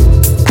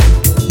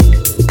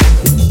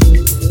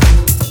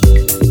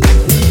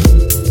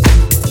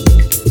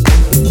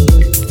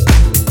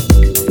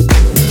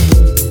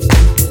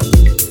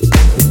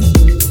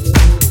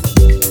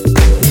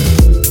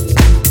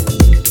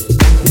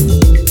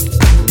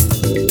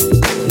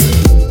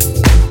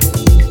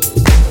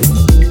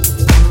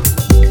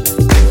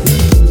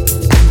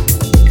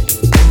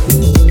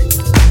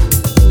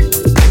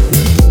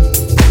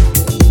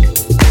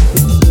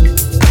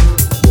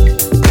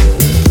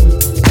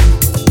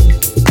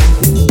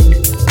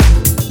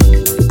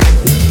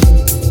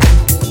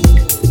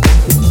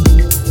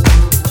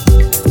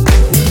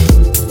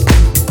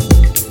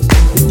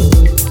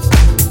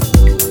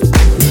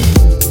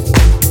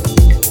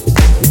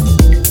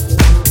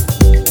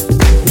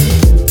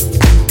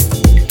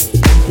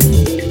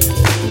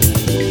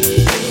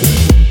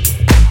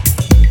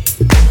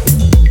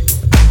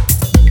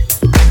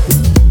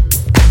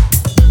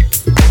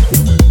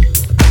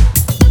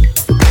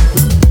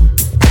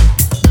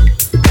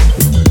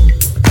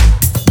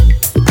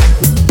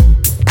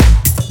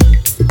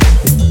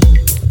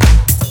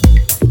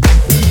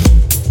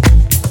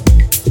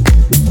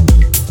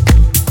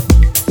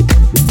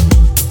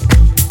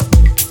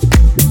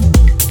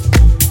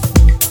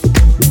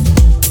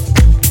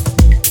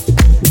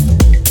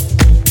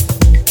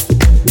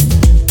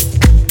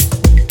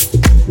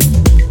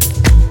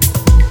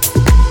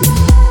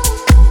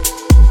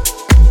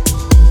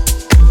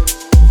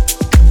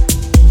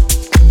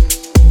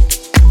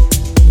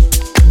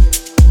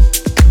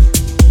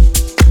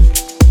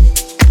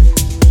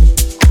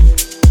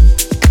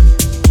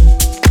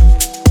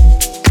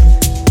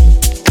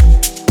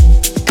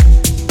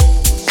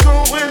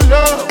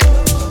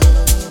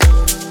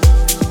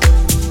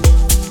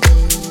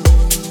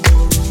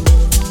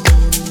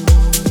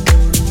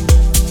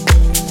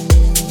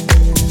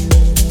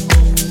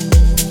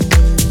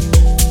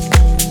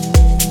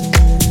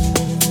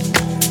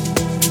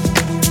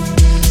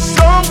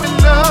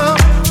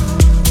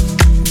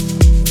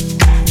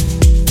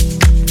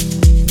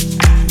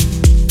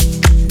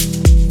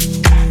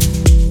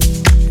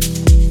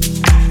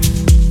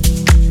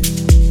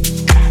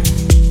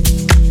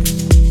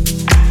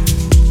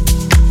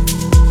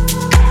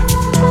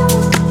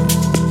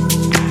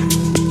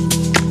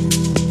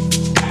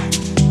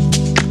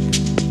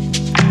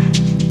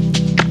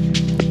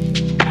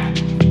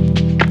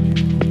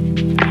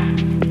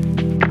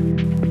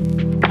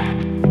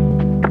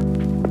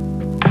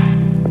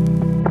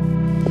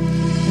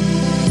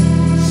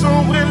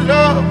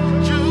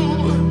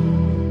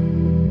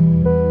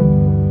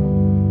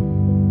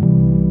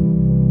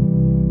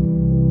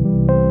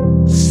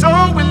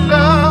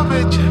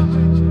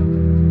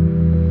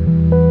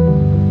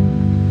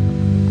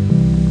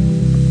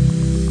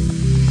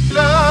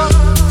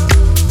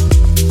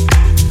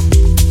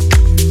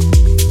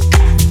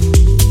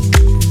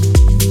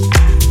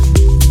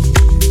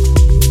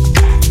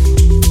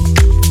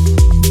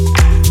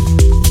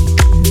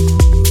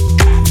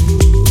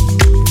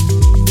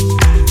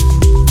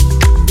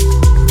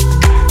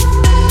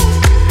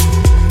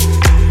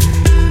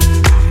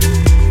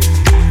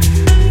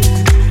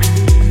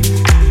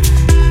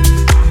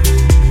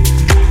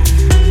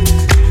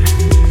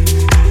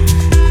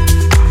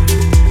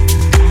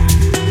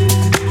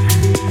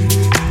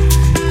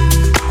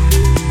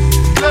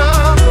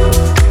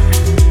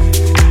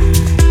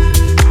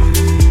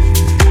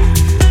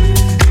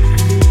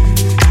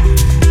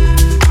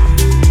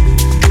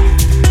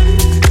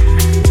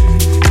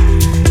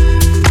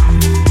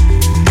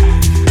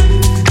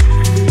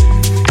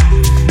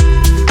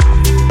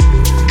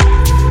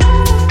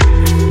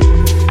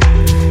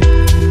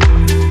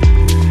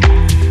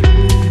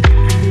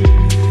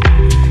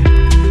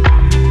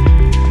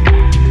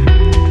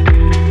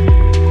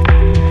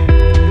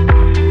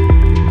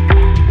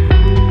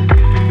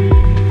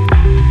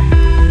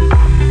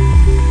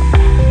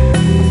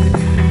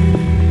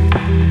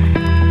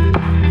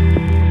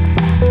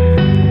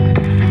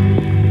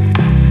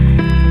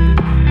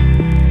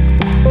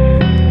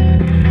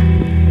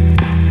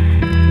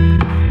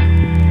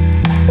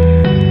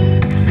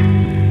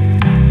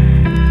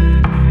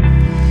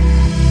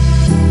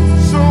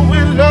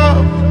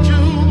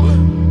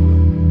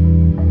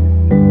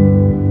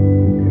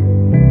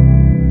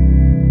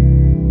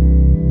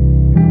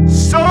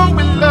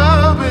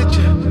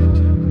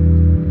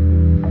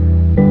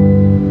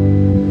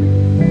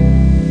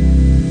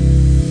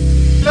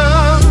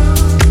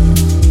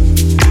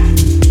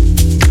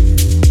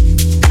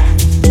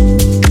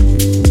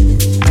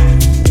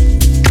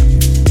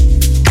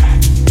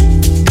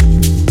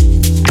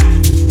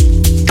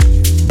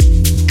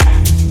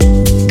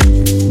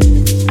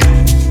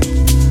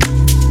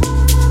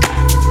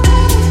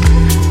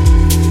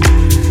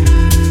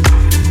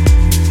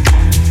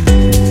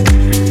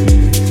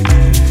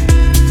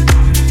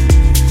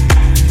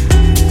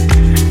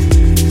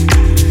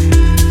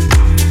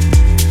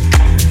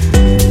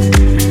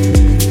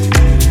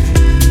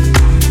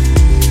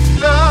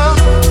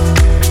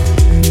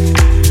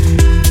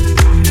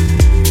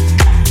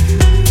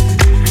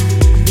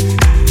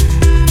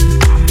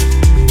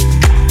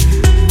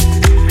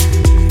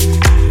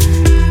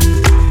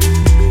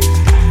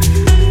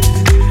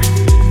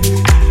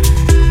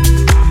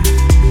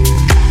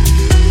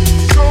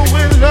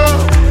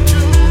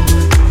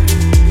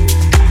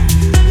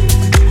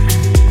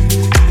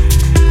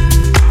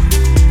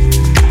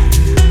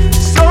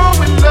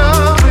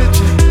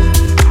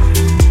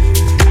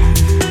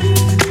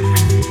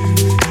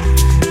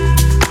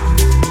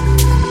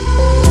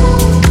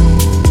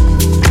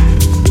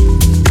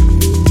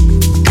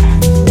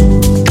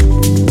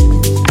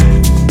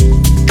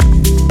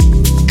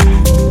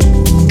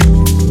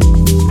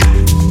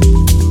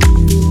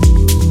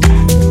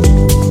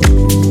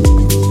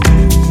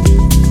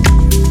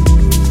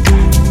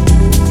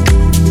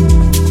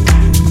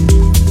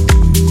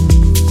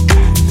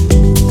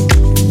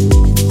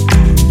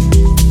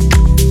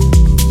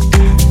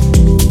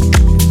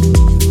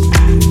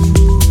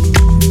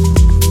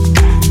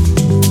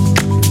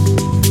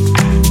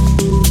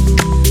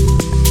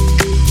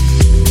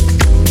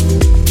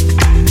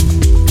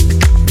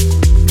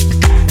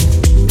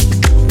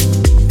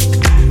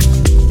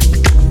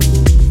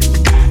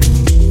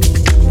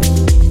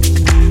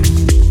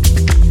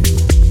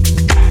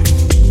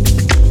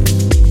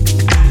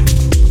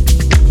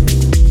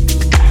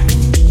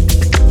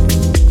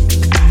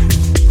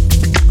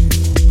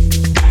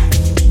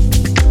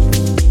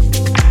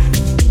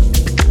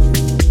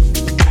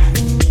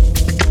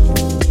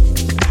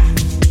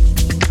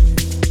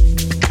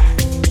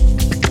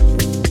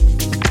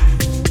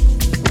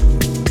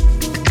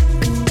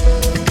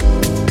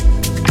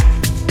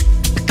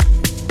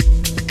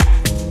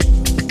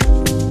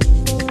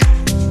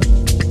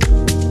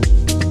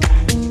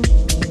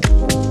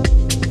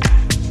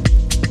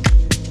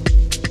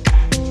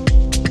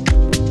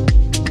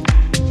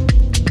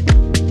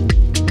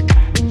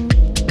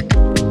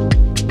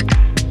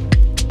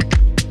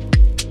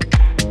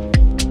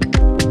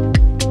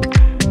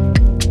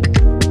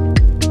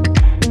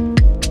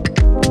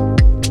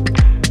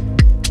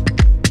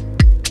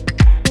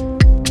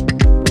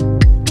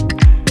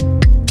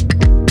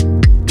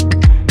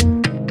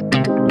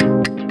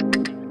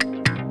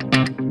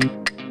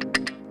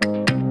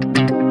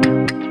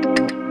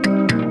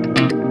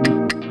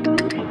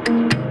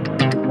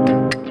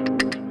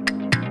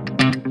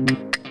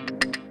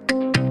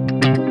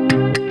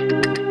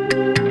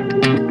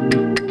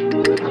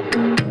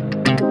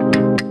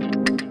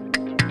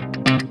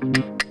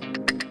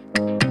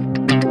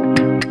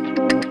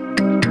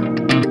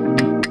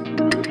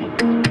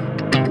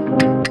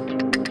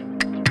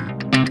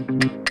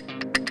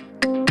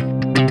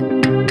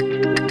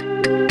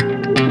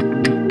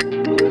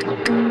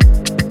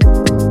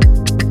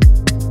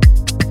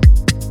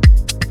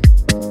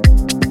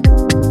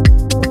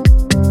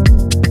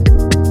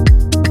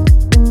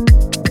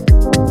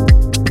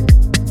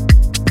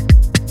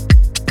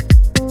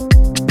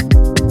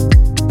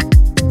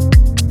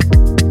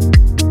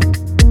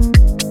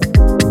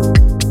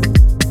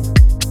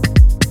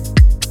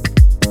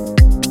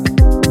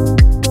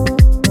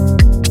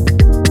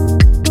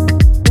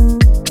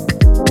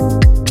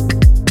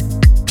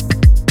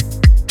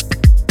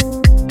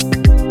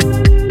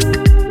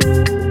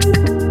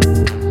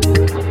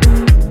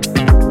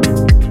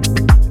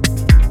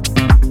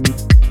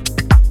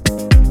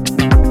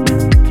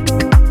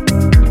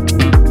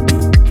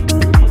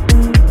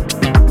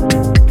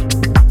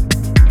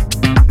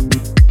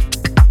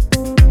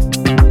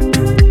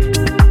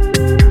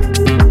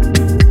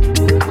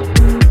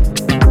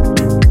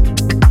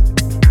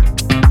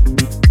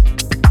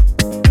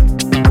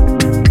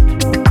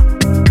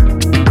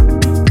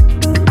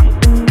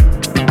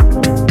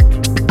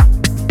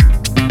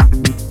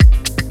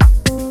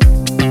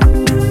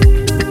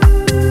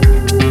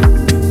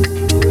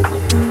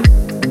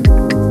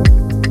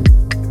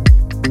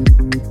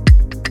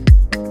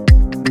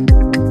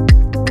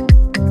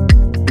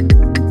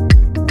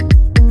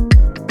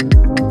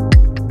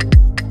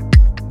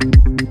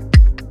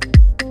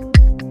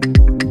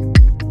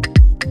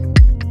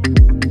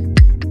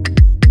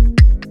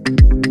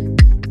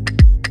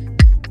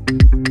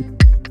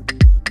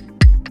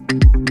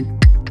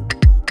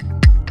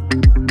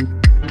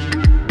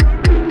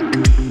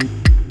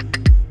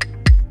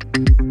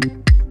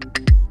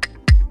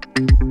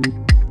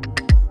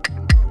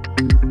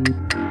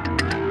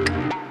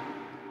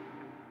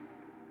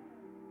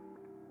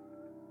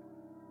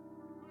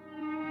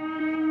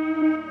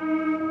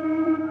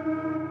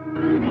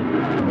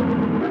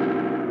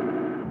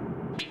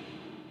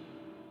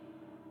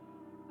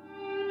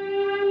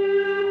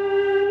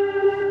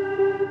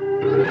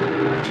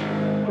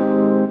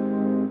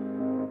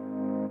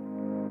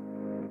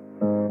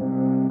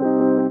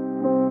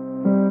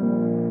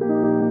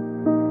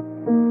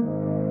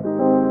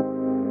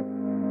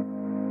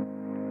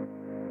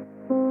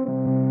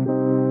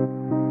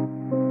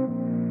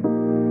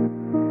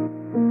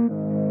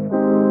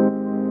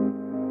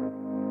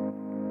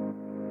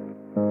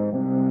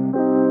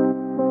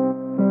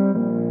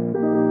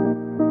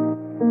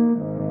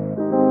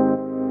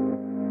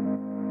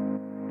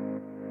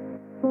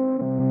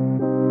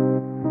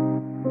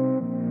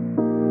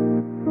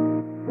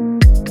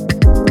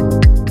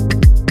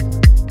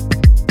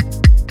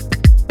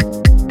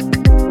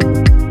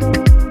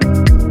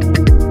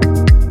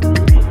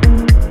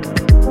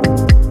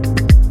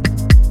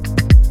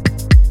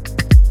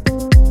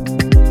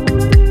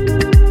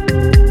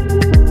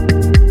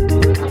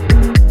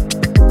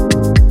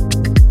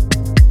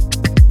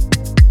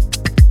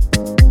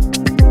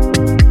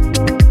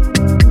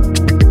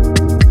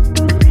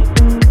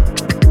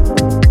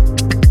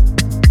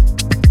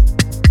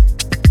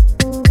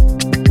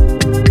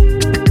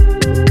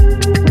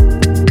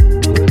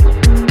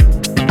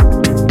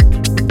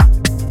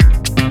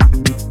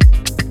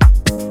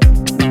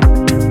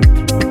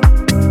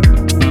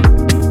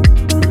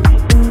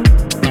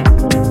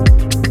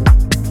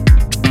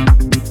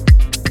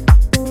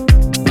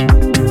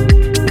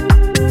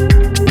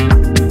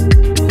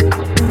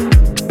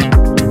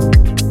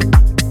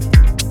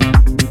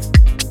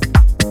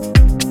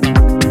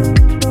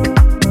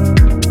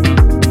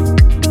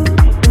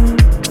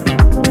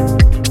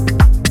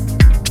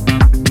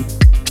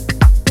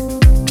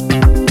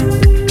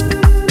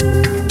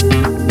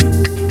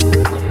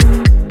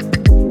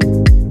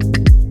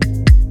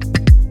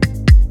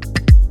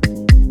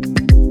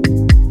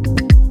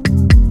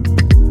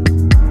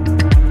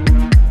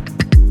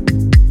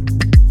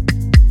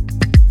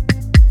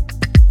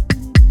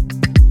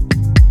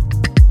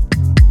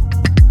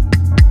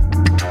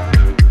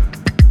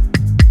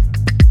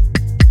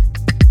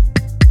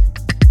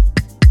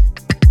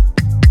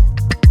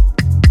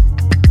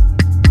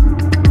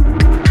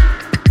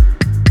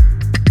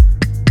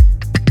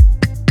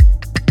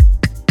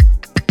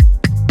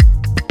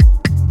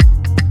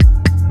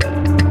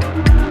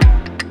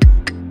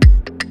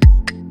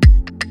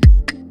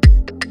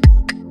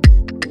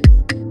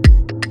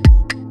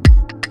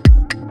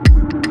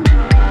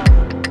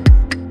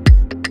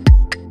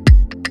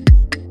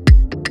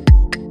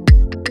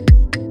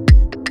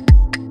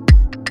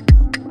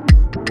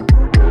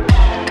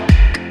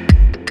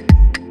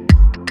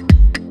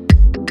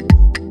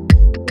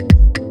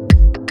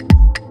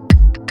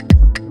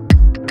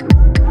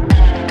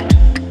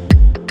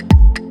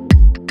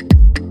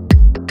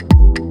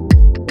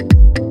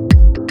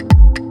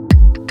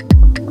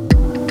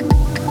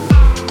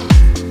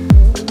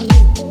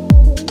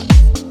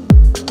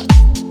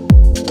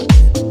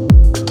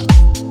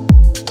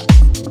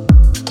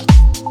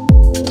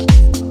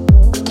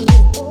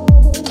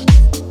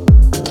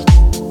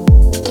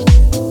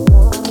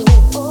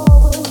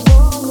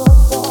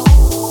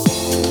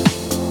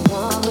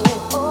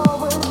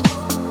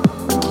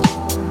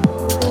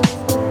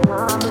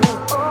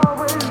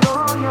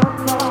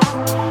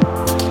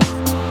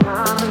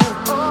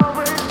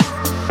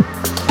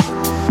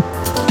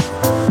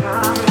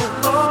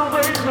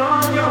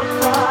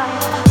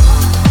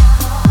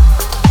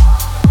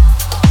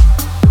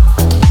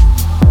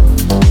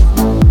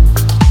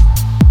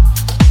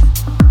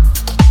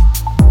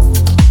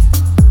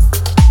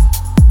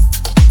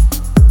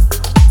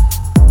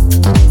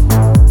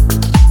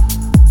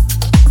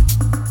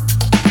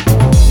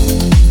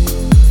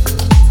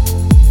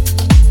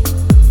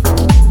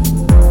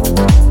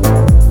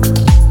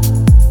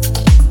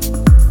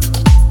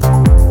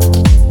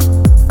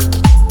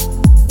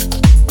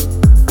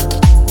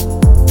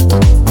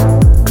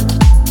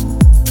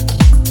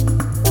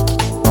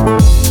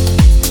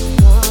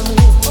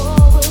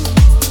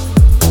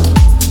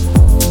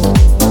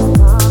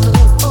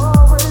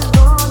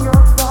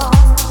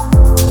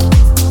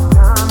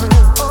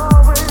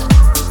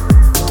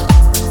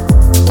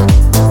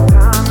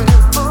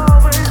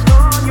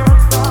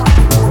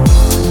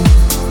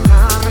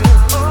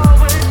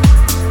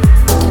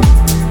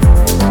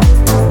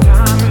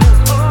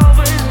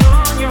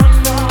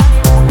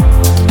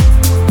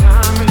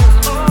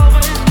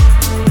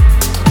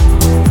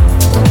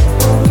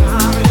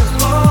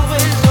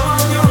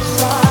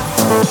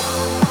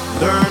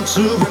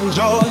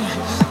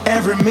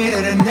 every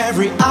minute and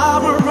every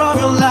hour of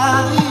your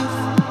life.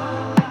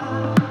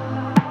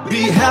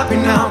 Be happy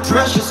now,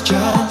 precious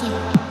child.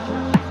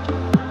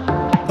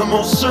 The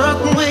most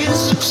certain way to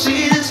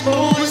succeed is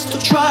always to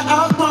try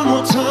out one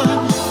more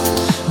time.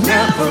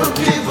 Never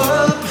give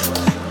up,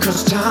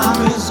 'cause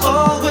time is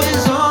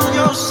always on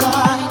your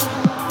side.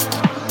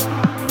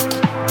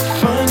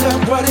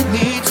 what it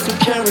needs to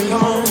carry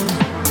on.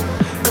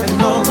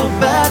 And all the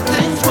bad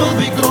things will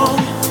be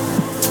gone.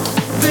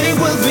 They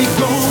will be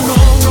gone.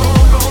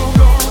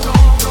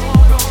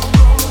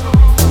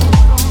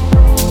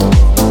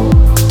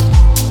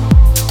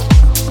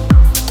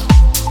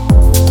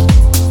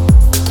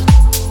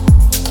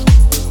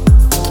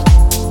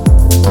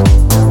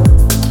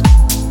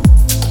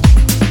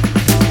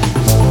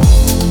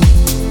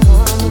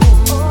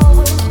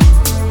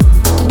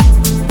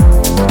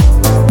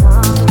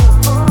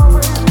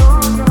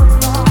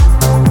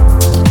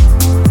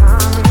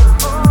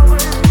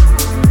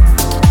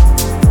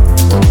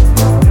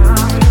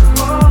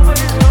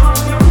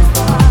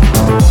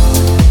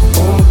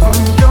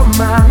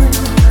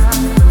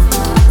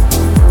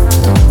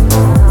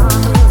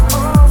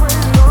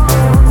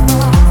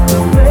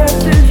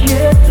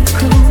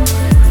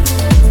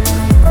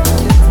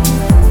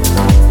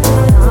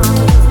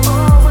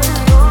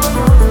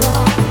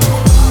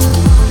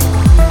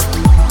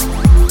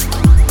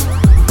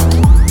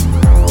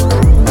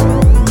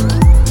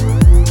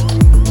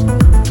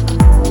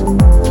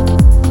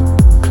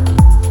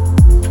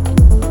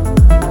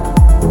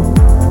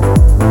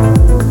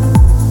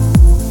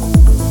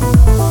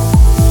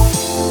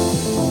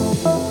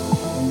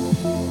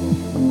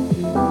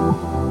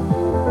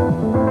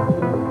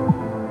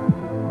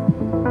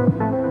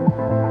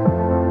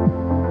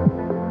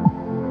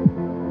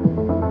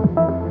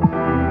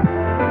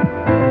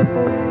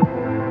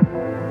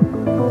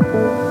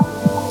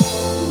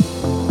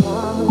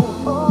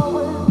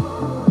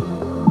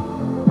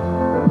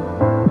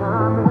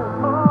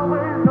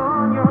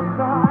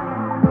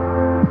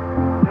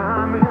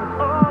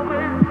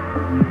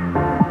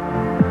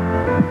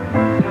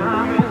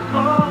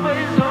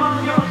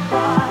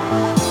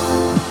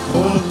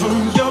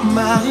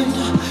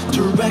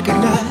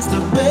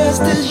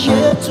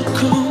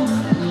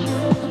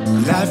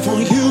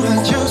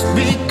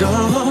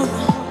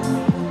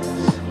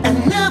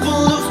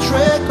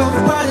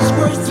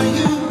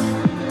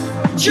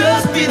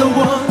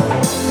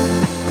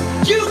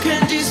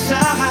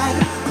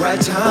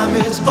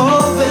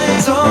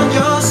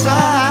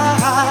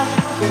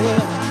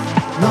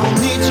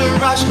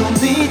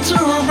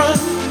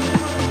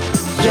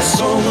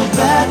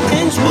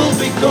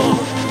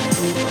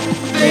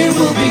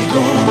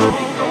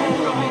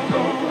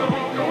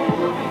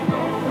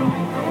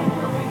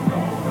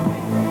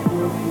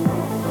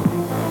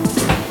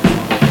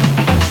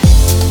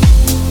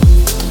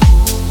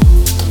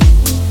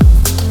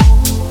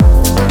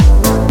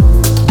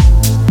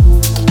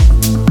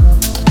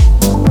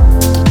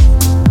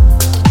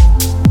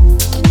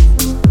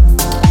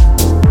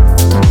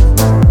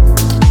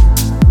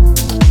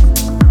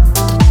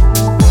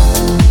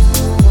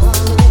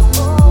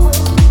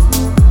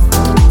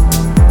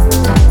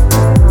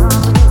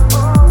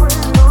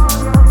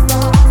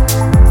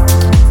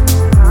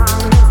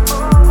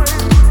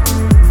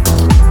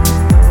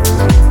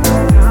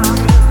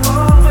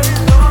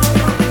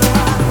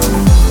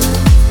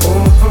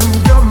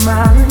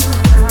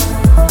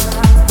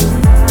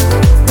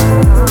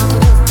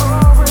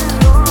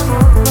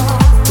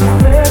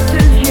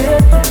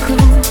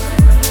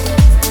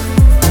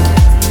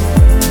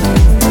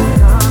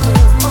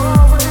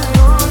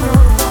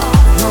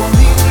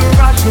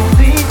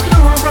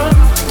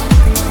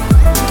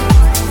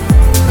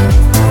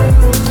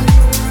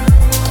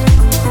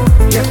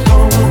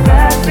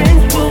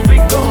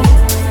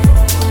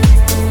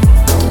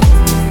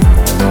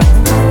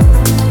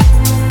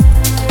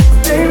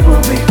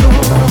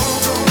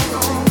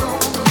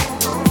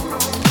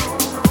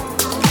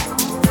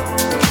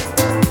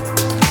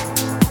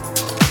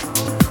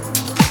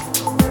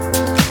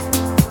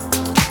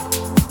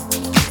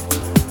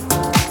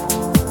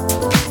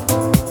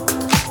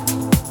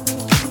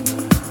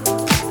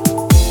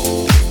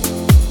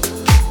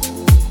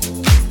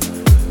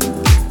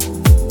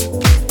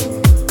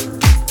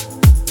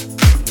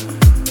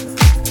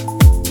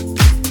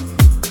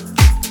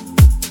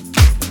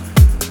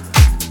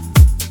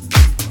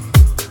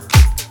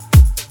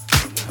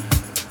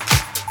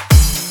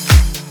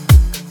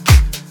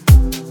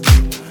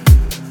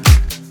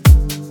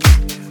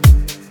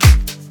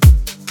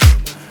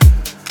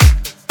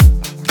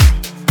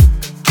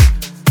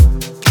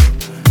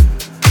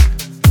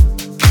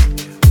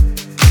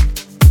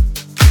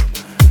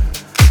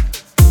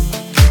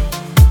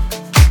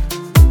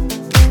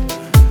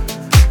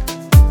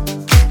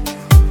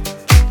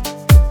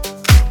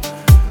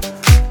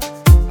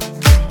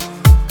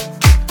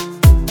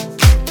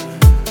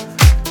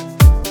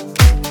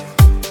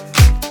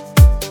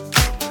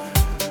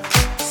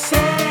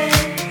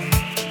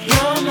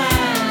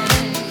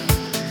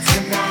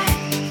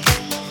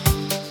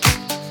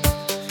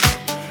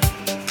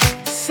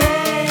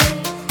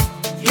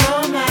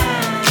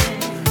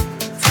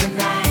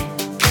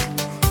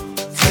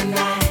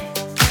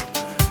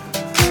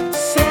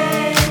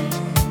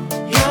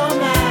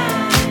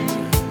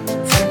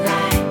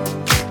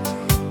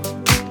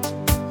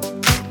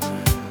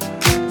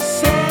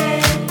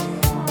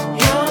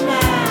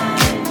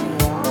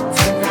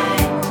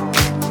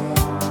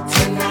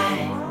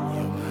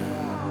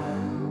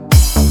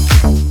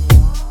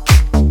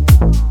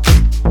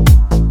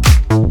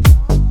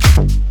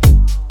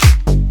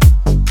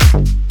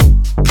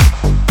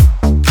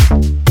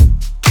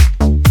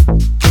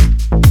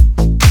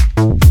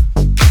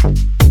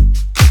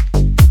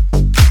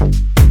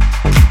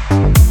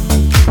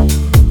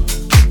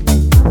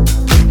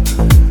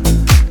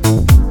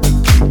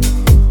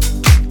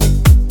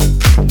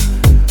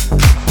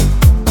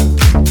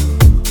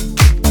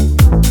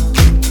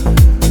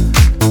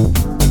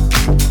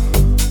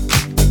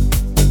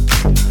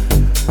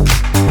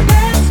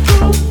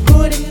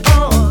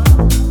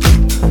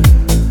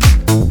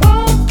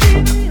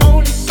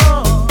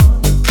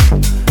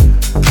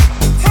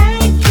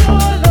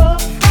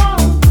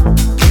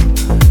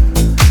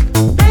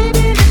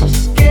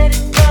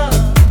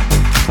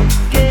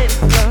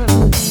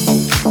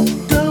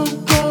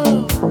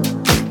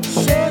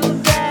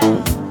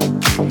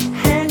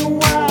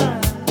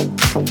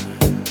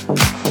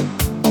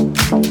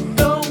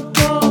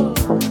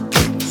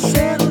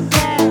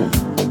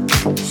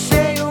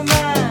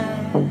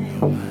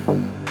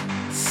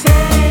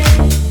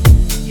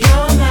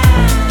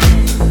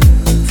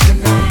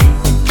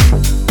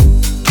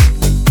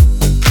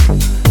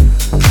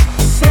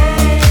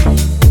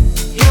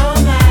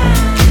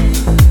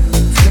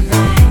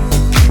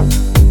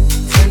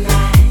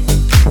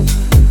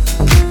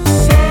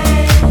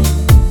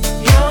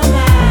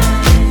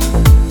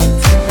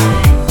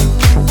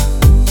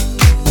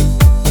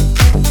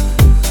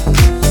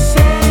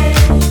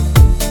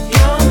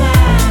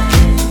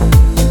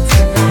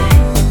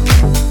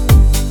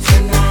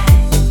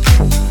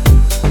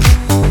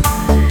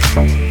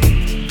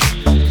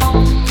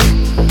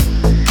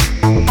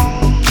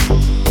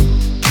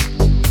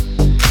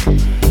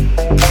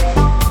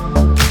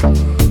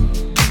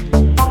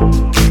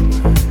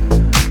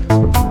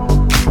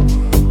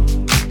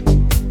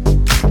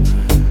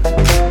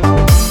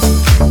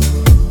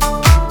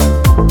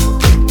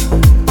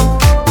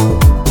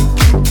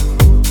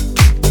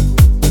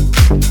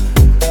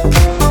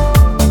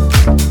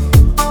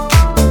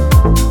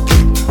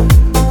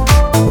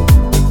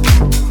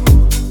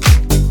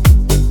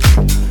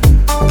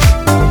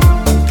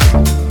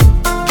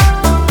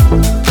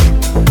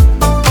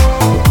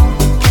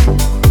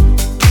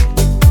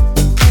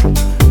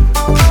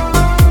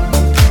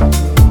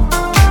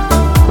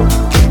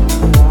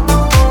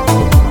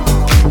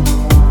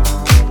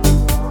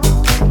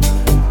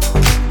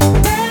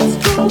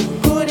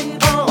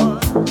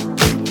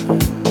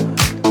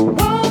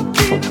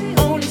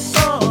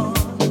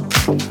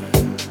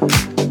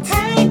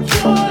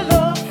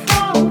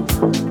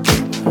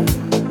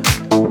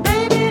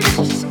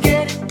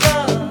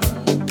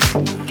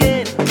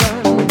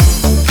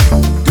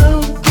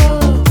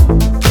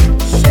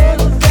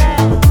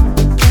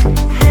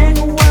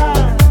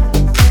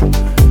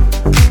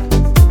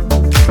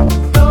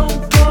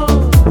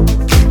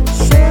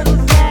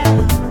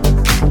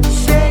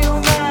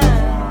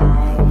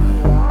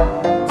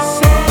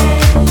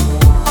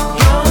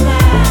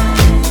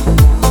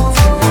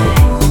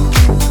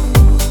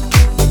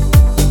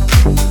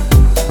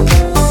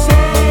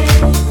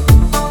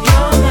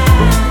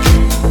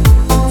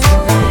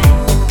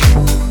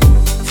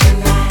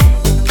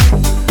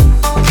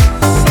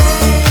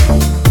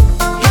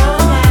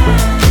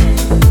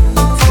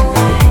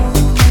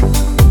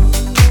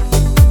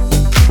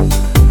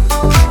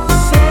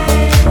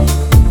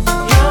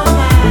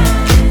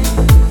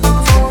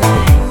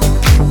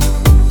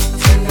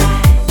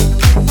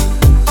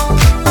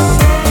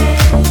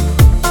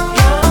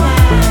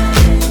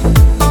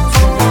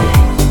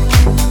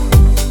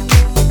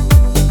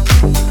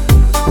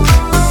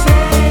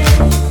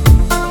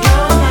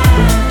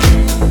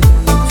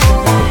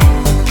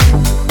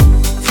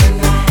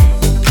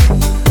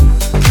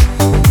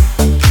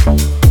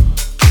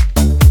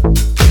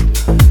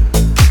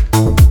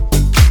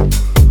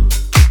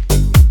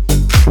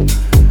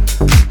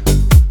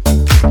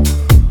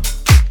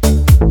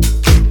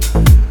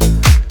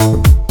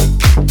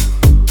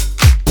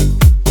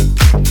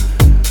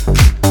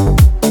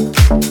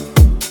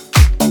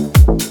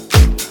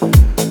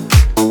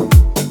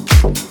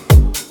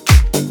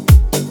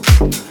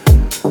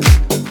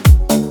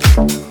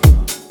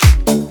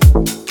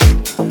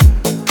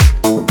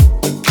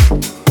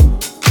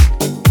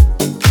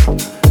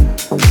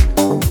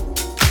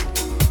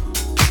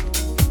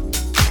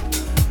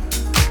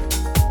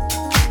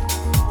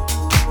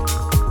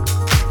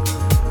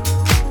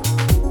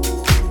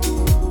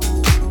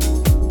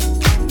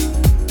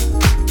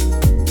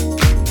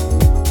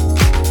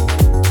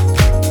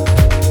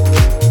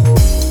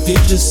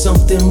 just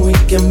something we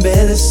can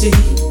better see.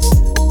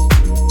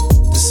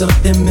 There's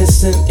something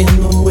missing in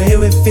the way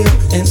we feel,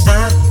 and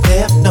I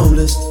have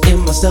noticed in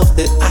myself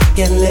that I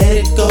can't let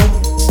it go.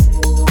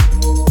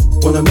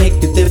 Wanna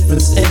make a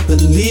difference and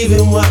believe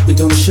in what we're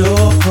gonna show.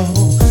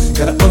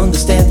 Gotta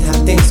understand how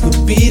things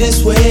could be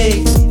this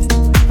way.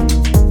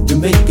 You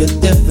make a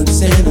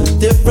difference in a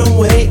different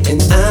way,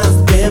 and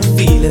I've been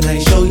feeling how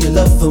you show your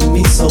love for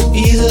me so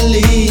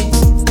easily.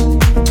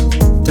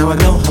 Now I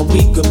know how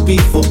we could be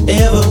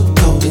forever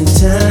caught in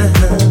time.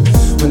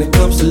 When it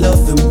comes to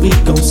love, and we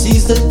gon'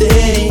 seize the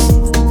day.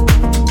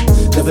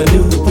 Never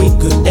knew that we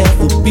could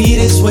ever be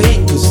this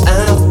way, 'cause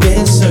I've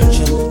been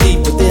searching deep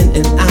within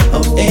and out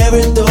of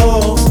every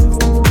door.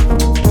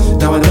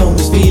 Now I know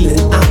this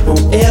feeling, I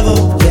won't ever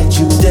let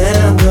you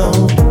down, no.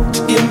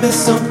 Give me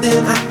something,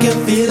 I can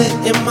feel it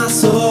in my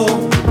soul.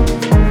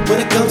 When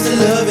it comes to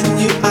loving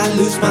you, I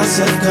lose my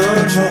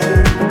self-control.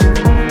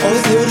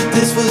 Always knew that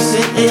this was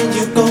it and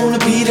you're gonna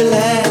be the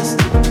last.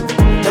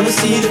 Now we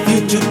see the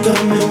future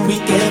coming, we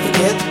can't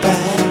forget the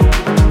past.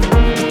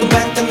 Looking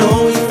back, I know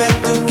we had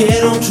to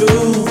get on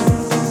true.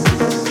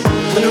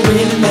 When it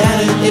really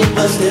mattered, it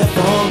was there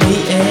for me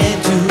and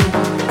you.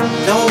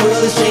 Now our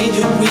world is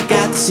changing, we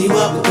got to see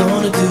what we're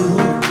gonna do.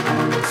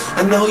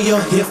 I know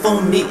you're here for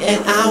me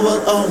and I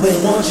will always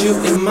want you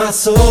in my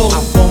soul.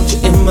 I want you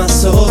in my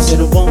soul,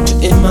 said I want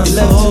you in my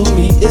soul. Love to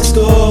me is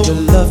gold,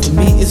 your love to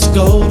me is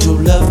gold. Your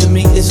love to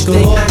me is gold.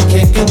 Thing I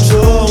can't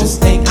control, this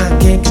thing I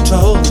can't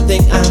control. The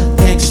thing I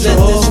can't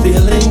control. Let this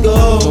feeling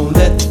go, don't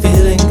let the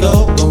feeling go.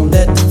 Don't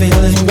let the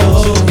feeling go. I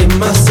want you in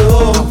my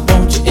soul, I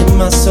want you in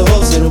my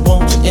soul, said I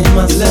want you in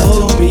my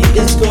soul. Love to me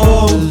is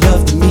gold, your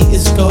love to me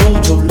is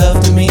gold. Your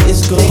love to me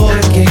is gold. Thing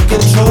I can't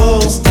control,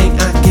 this thing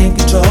I can't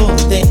control.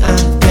 The thing I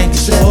can't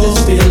control. Let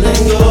this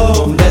feeling go,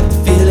 don't let the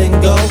feeling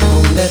go.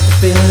 Don't let the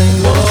feeling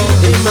go.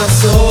 In my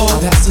soul, our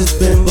past has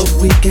been, but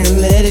we can't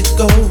let it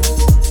go.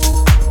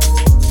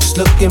 Just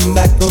looking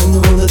back on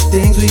all the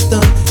things we've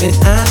done, and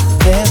I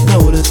have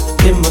noticed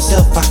in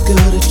myself I could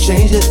have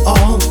changed it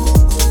all.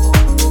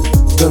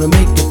 Gonna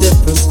make a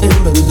difference in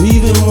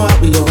believing what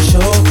we all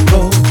show.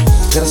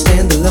 Gotta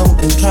stand alone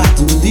and try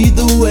to lead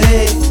the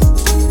way.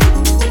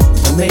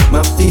 I make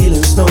my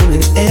feelings known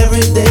in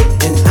every day,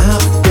 and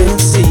I've been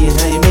seeing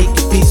how you make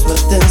your peace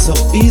with them so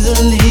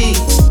easily.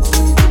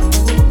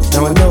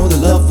 Now I know the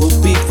love will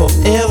be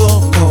forever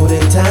caught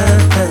in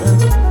time.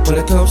 When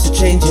it comes to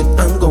changing,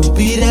 I'm gonna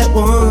be that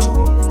one.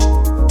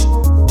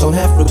 Don't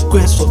have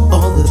regrets for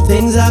all the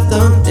things I've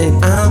done,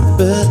 and I'm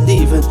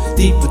believing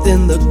deep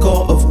within the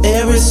core of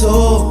every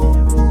soul.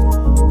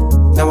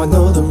 Now I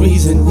know the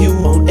reason you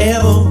won't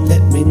ever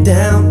let me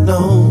down,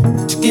 no.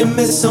 Just give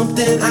me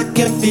something, I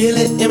can feel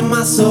it in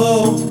my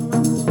soul.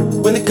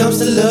 When it comes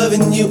to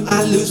loving you,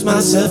 I lose my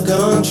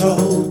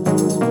self-control.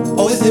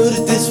 Always knew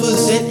that this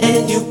was it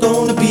and you're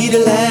gonna be the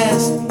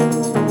last.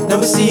 Now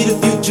we see the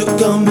future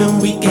coming,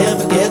 we can't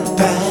forget the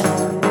past.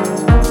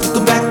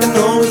 Looking back, I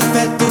know we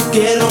had to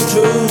get on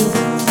true.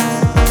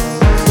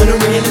 When it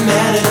really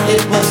mattered,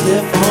 it was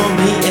there for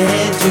me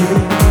and you.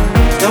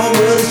 Now our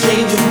world is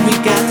changing, we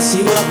got to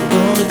see what we're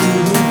gonna do.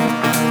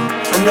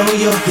 I know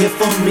you're here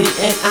for me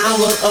and I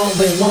will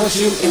always want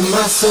you in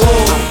my soul.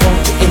 I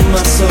want you in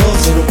my soul,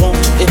 said I want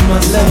you in my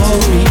love.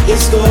 To me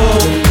it's gold,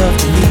 your love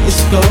to me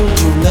is gold.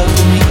 Your love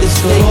to me is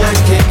gold. Thing I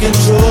can't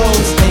control,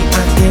 this thing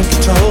I can't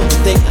control. The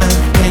thing I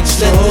can't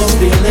control. Let this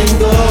feeling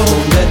go,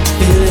 don't let the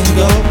feeling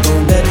go.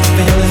 Don't let the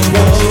feeling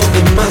go.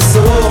 In my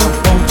soul, I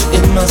want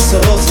you in my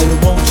soul, said I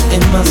want you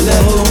in my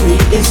love. To me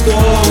it's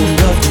gold, your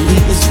love to me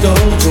is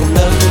gold. Your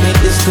love to me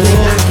is gold.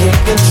 Thing I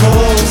can't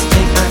control, this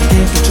thing I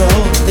can't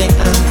control. The thing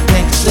I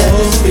can't control. Let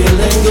this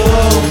feeling go,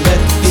 don't let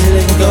the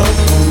feeling go.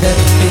 Don't let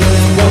the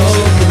feeling go.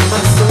 In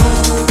my soul.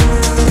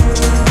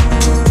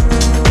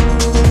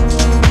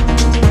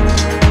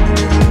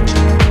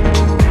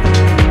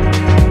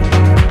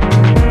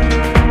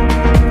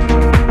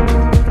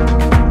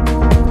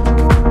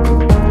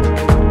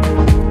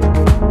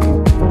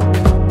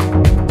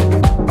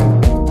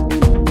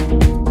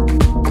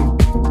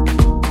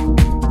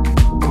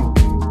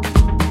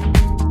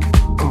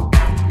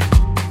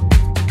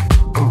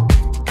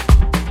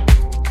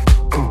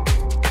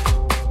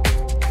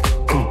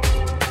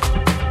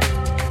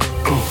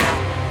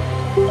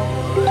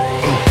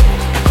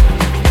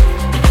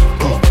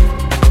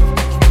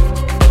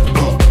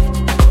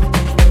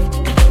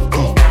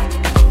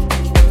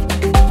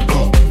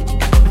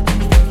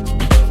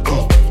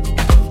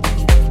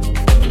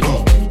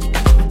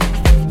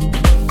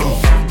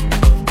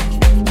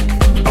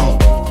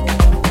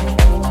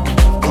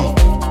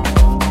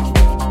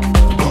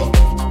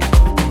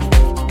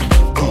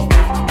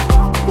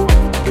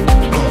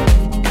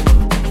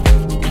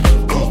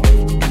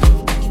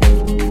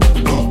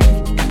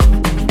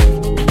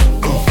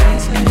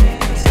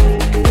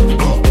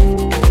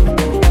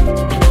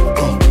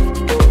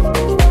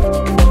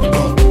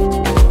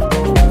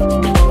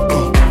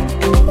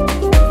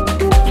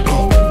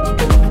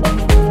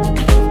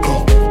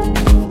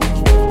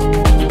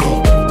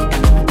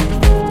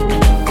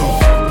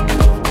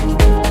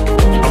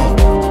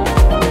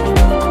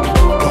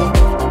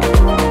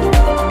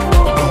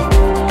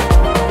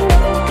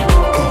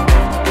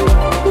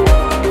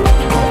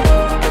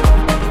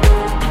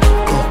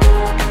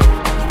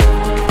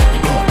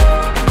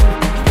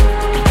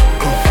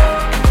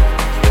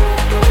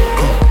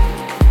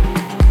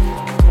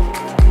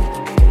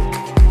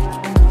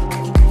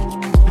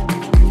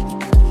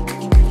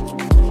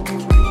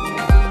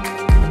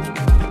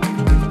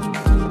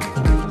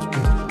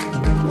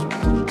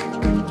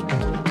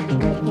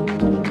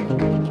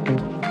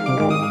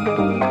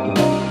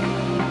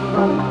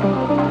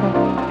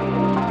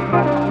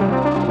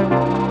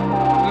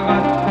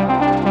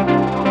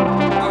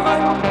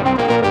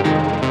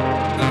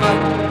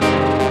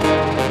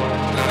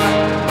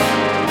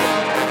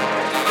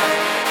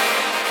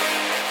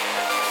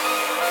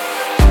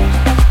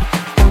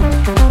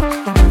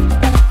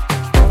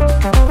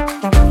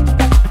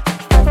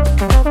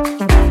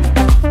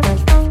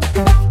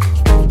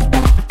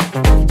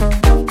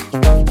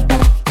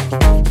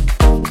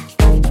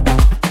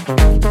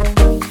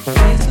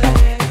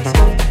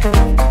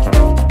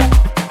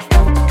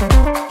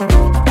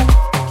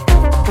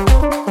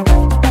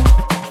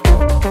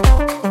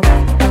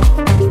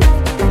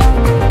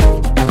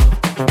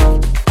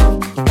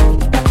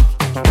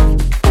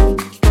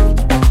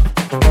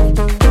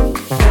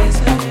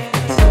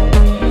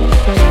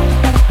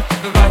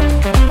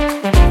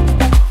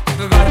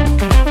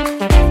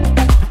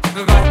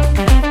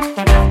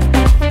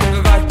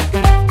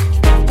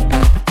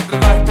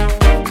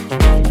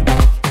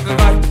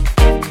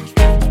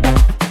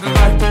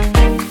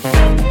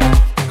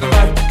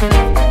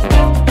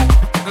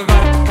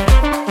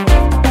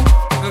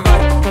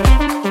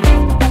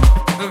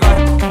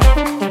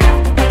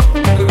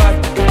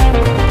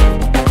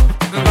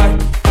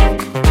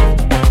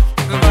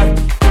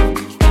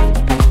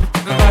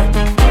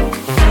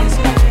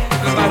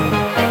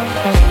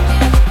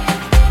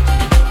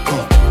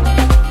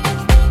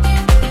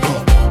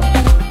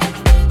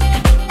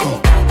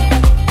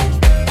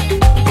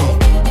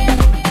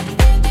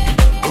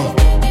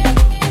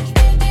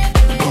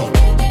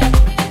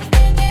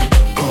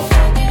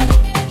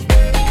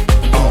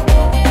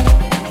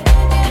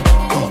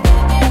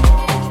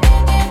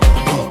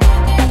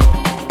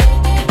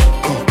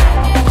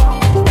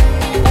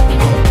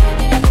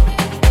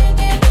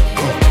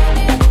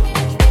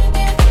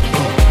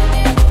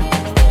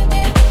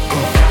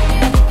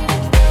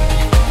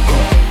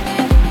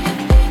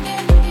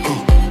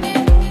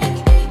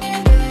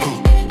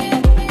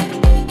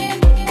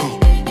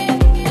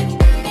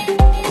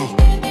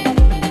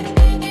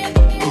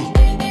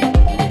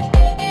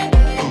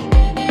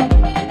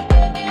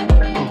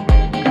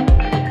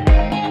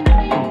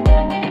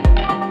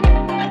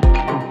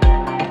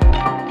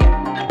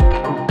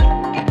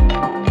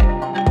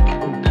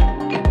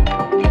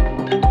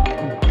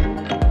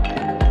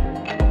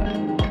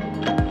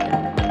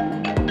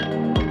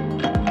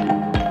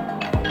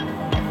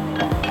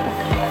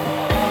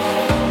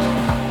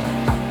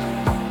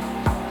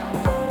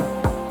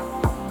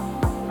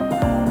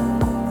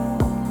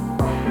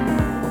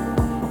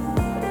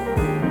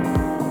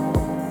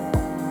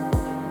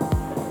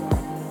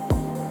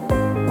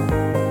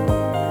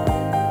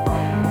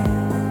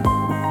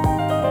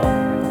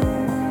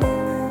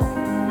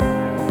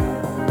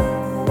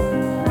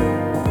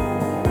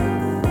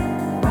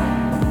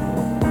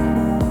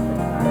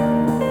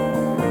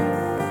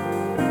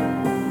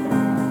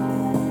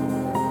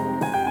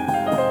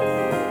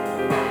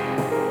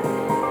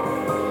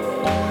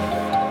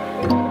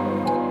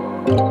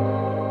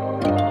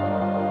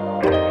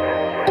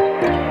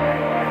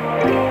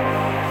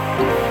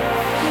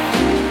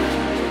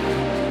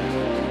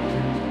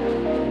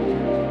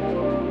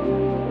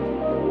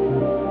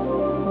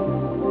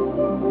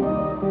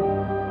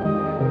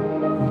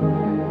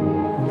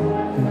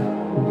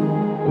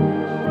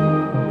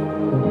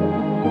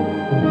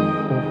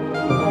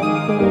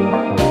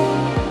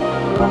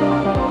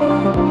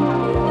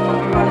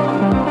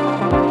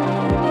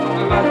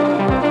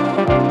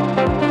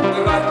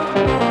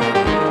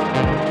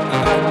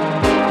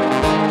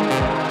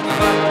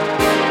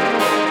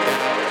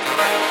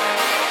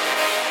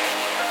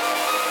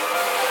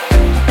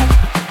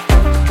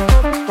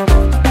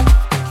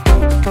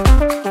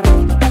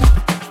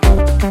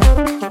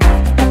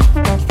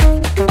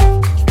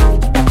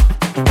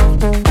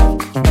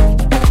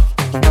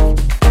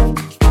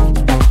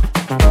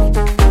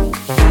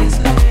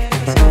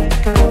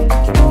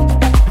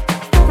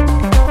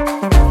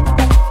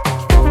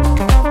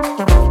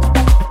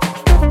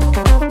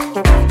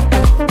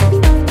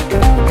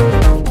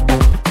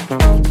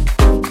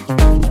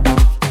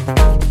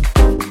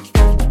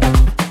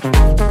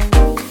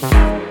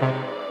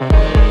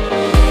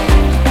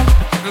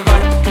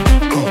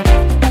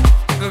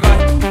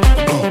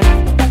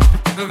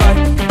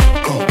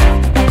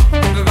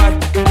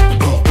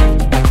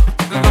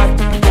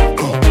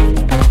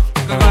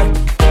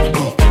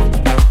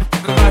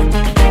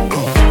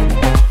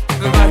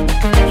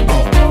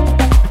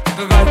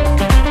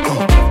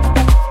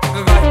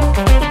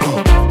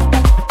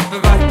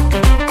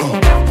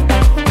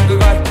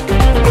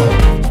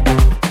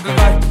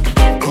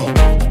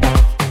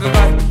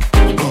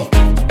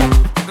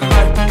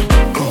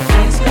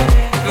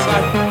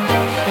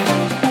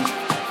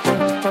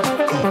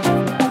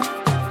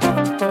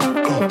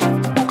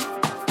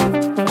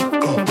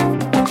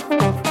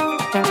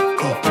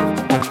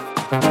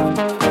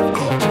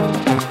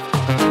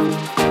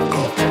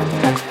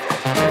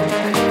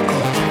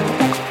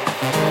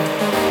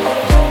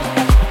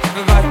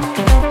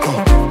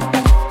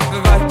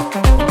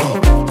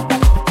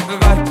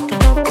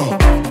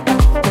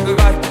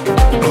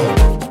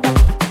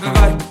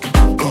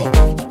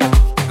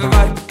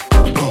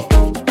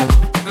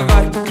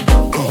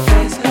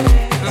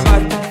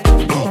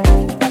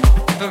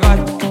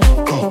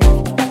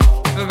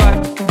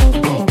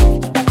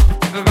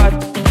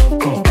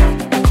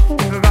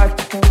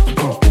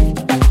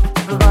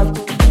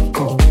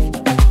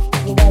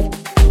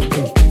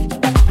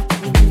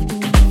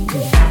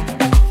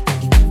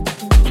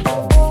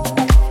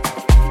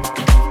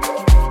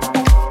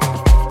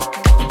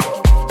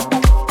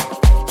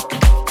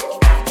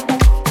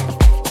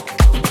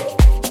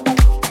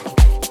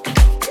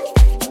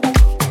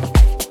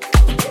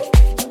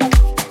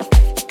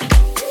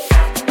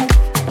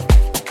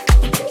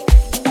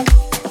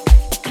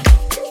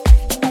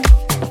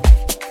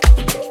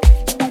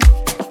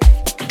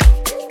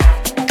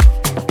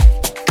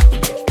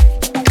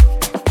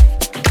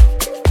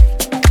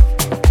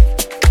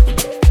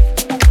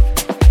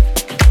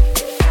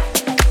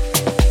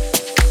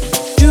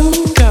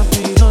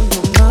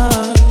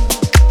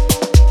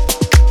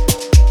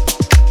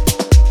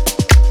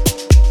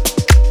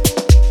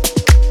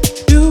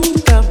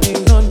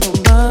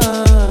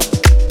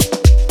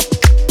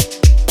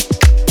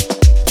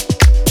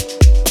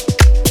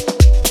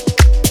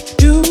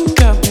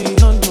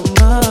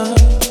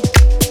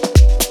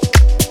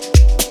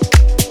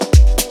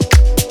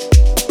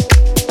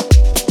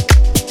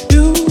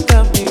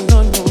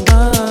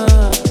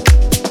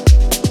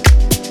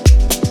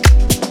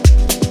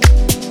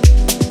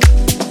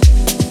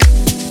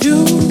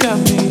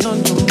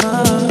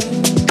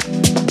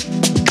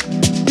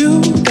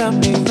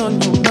 got me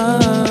on your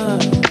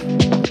mind.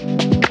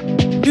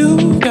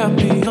 You got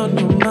me on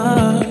your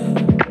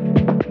mind.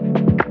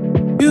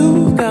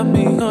 You got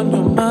me on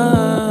your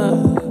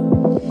mind.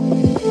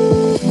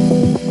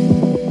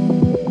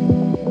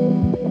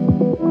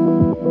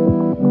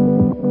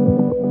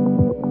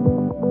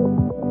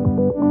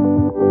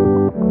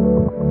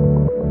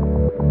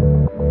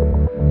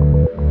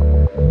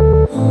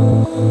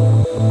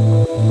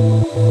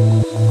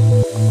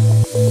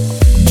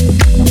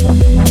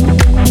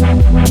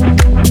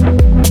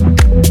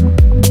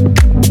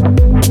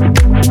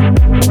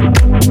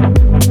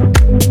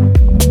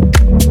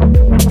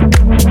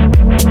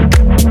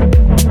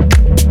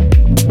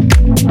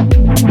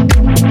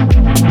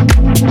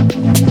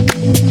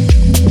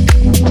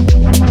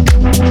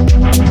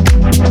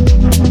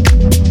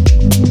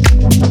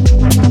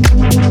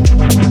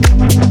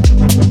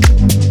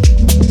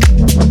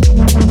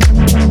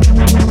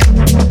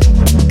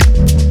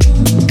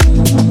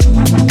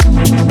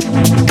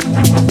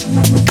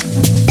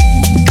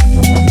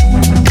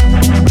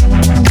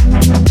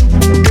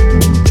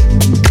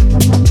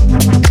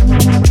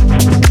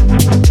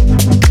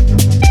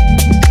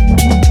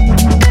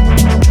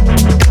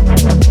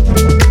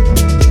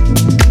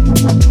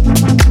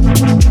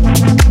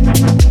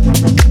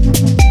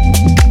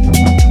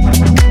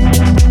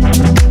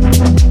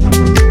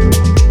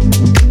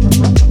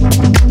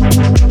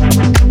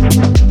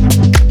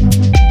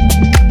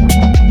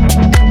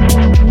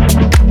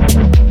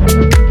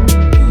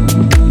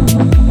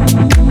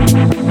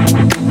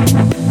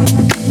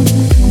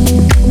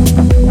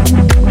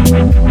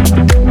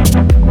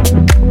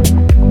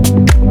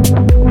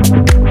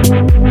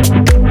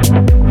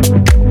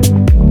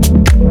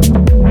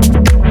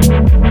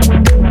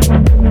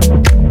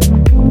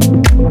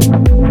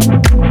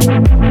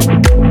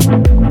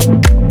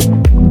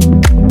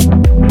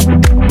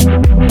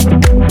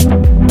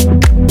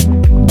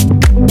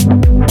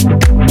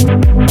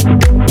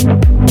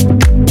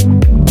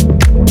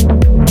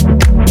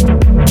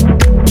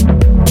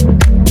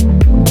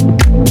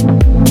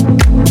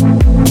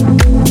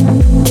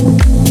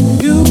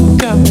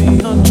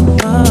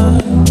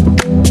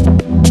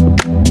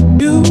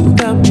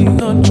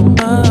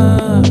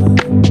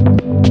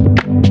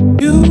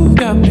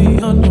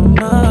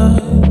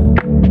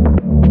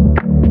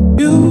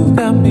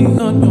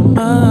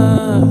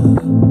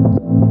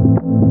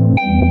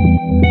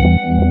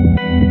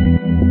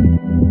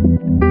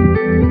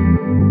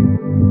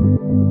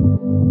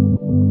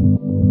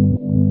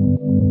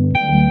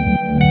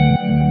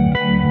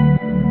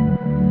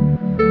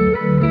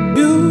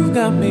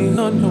 Got me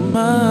on your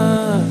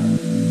mind.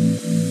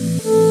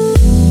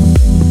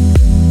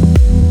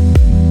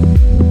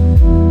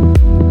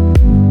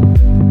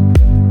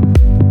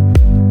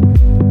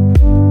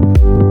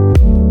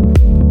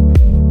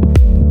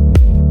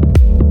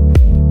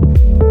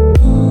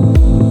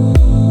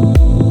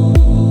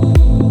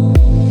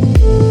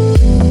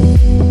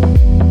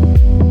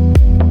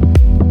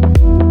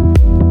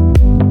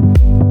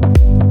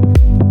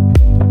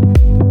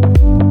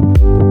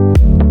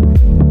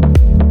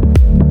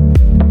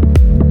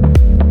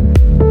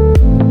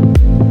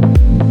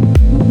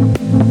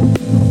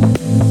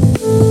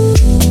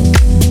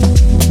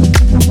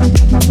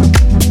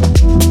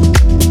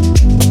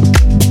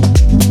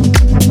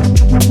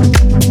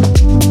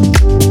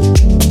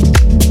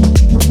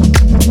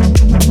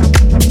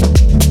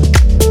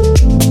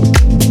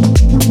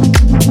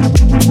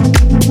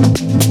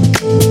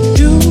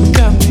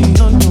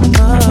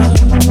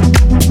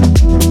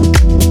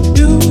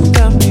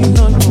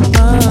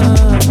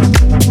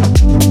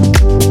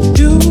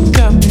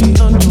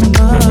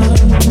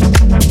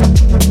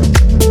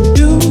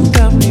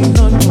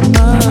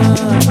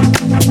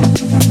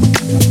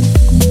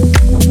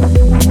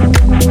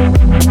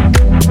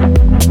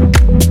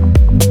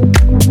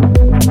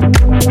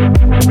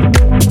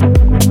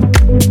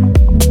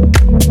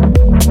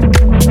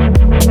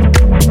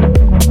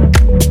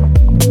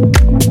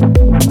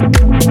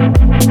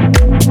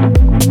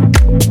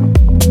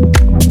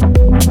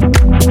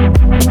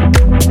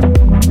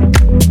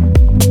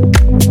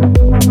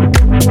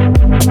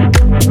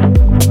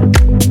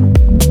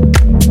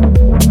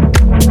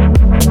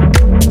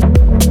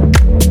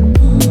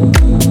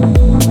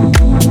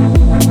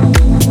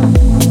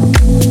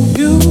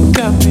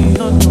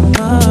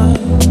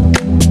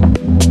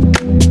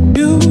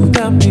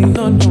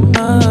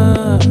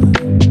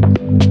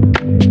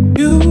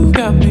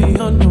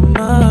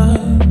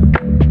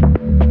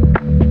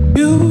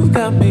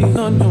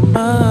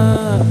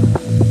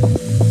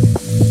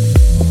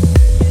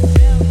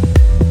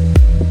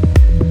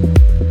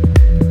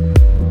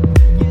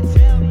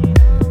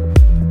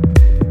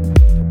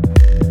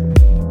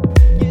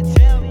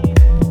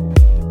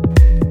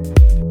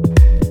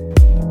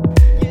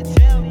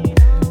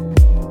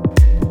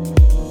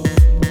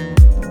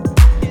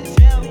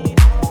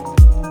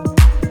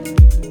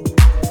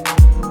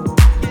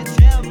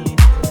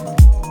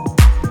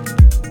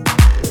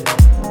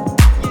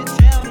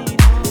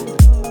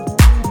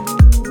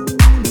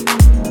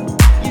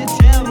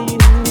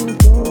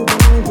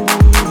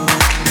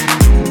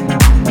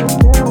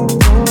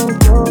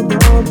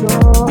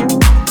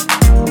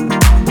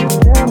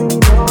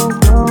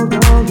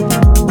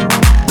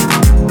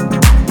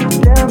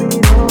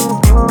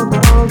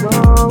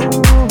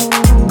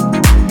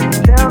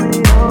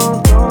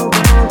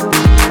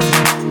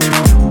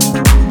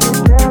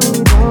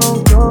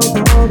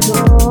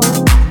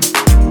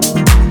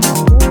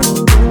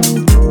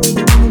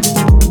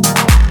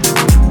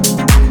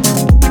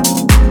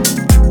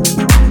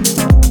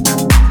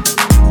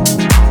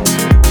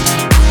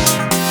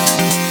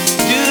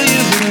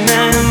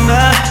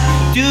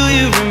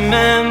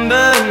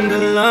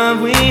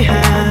 love we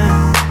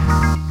had.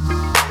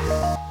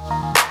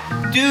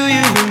 Do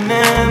you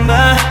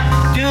remember?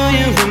 Do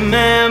you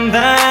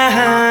remember?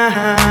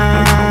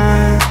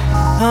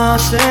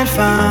 Lost and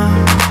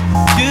found.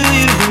 Do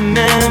you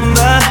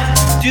remember?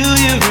 Do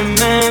you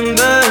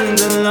remember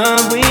the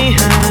love we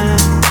had?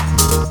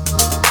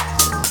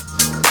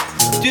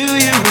 Do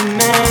you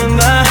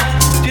remember?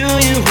 Do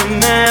you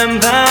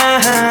remember?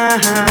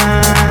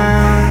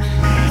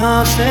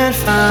 Lost and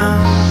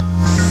found.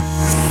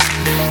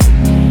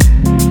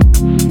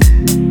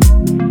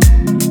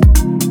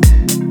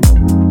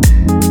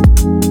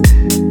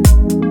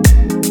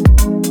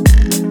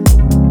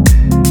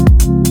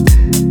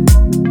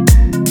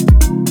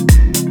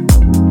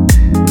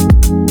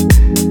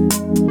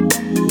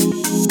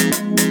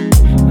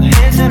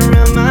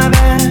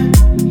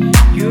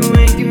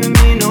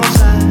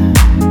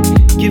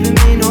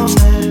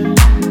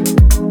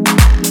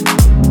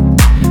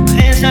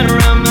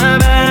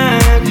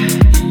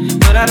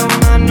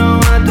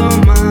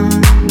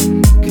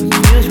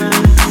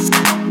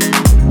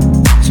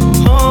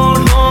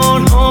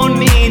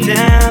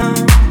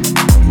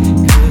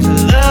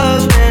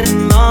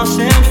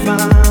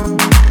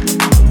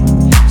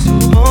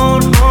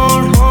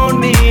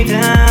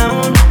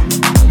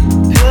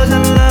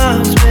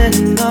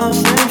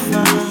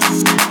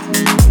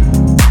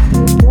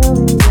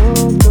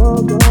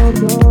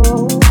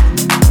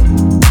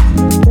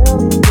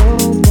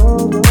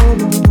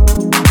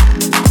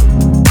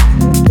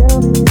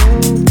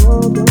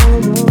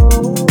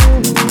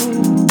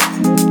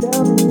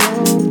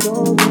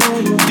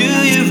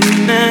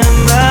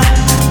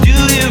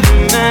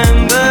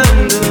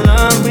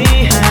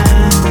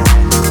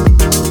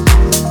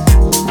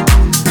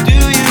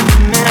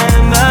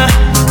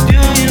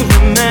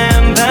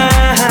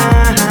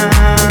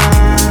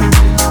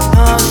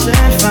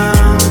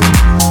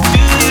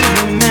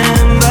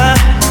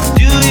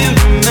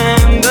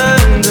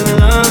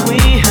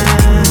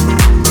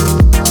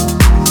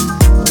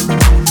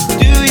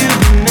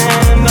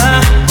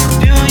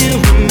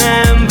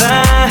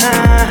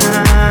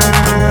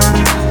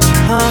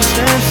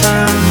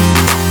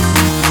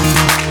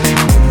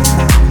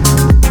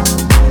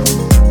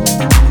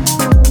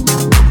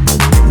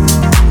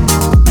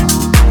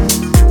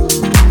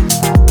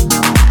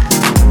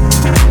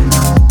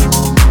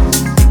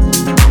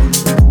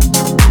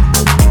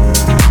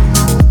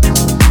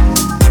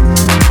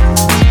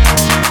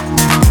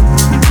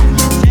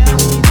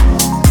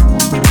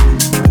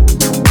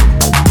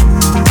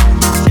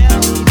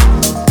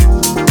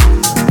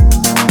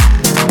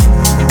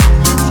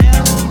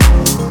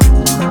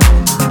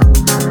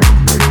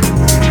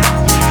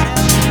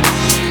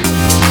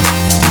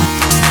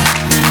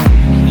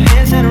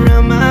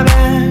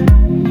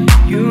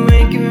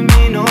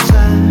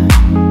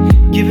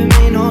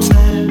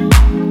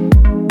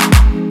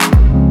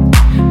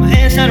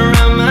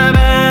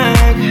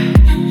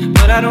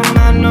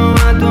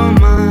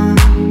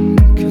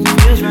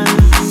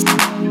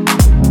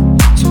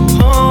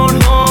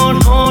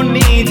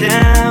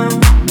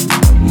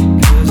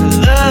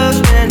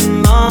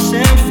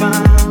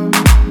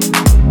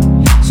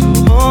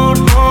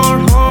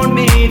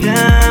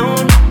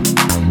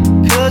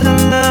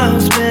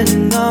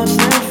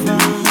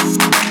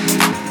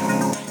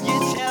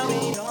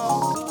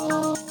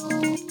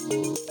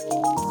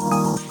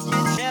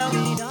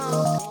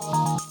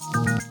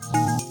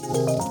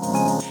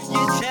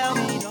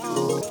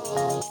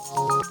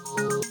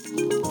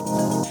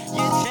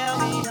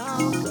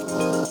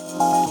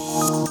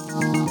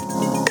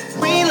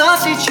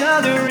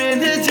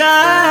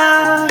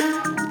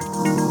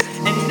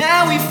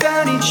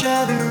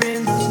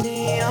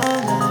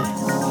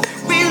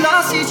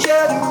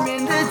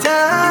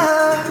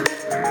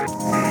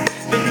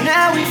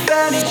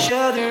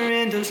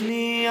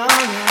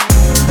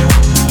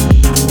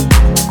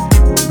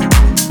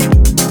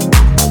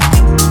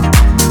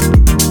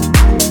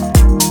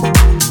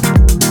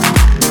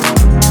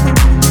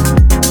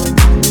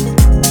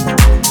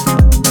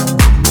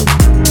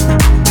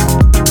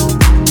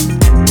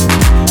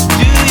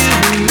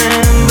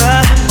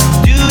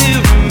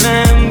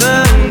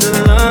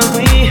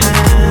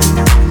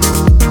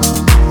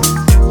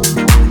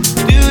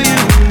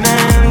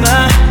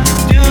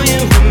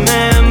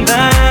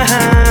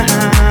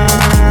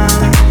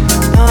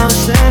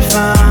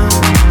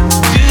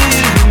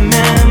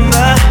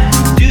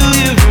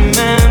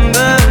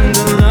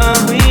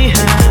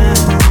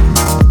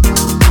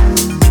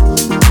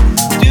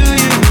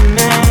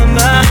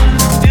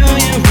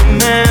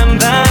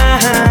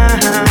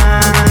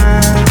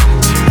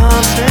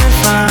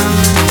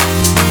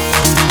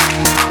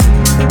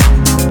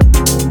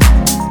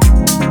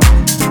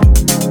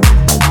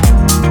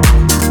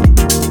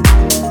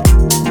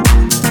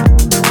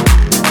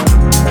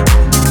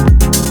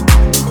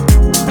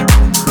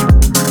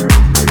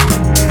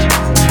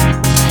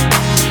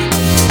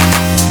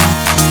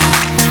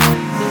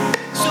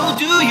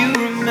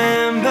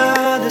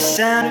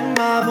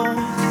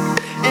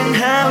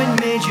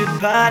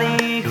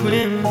 body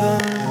quiver.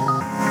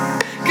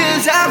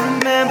 'Cause I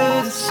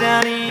remember the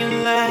sound of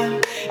your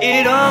laugh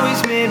It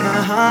always made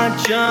my heart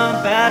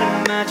jump out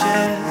of my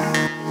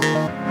chest.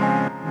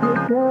 You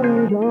tell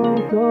me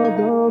don't go,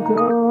 go,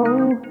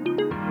 go.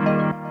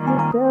 You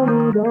tell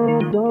me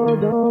don't go,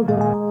 go,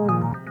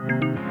 go.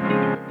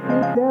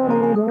 You tell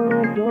me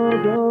don't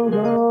go, go,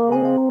 go.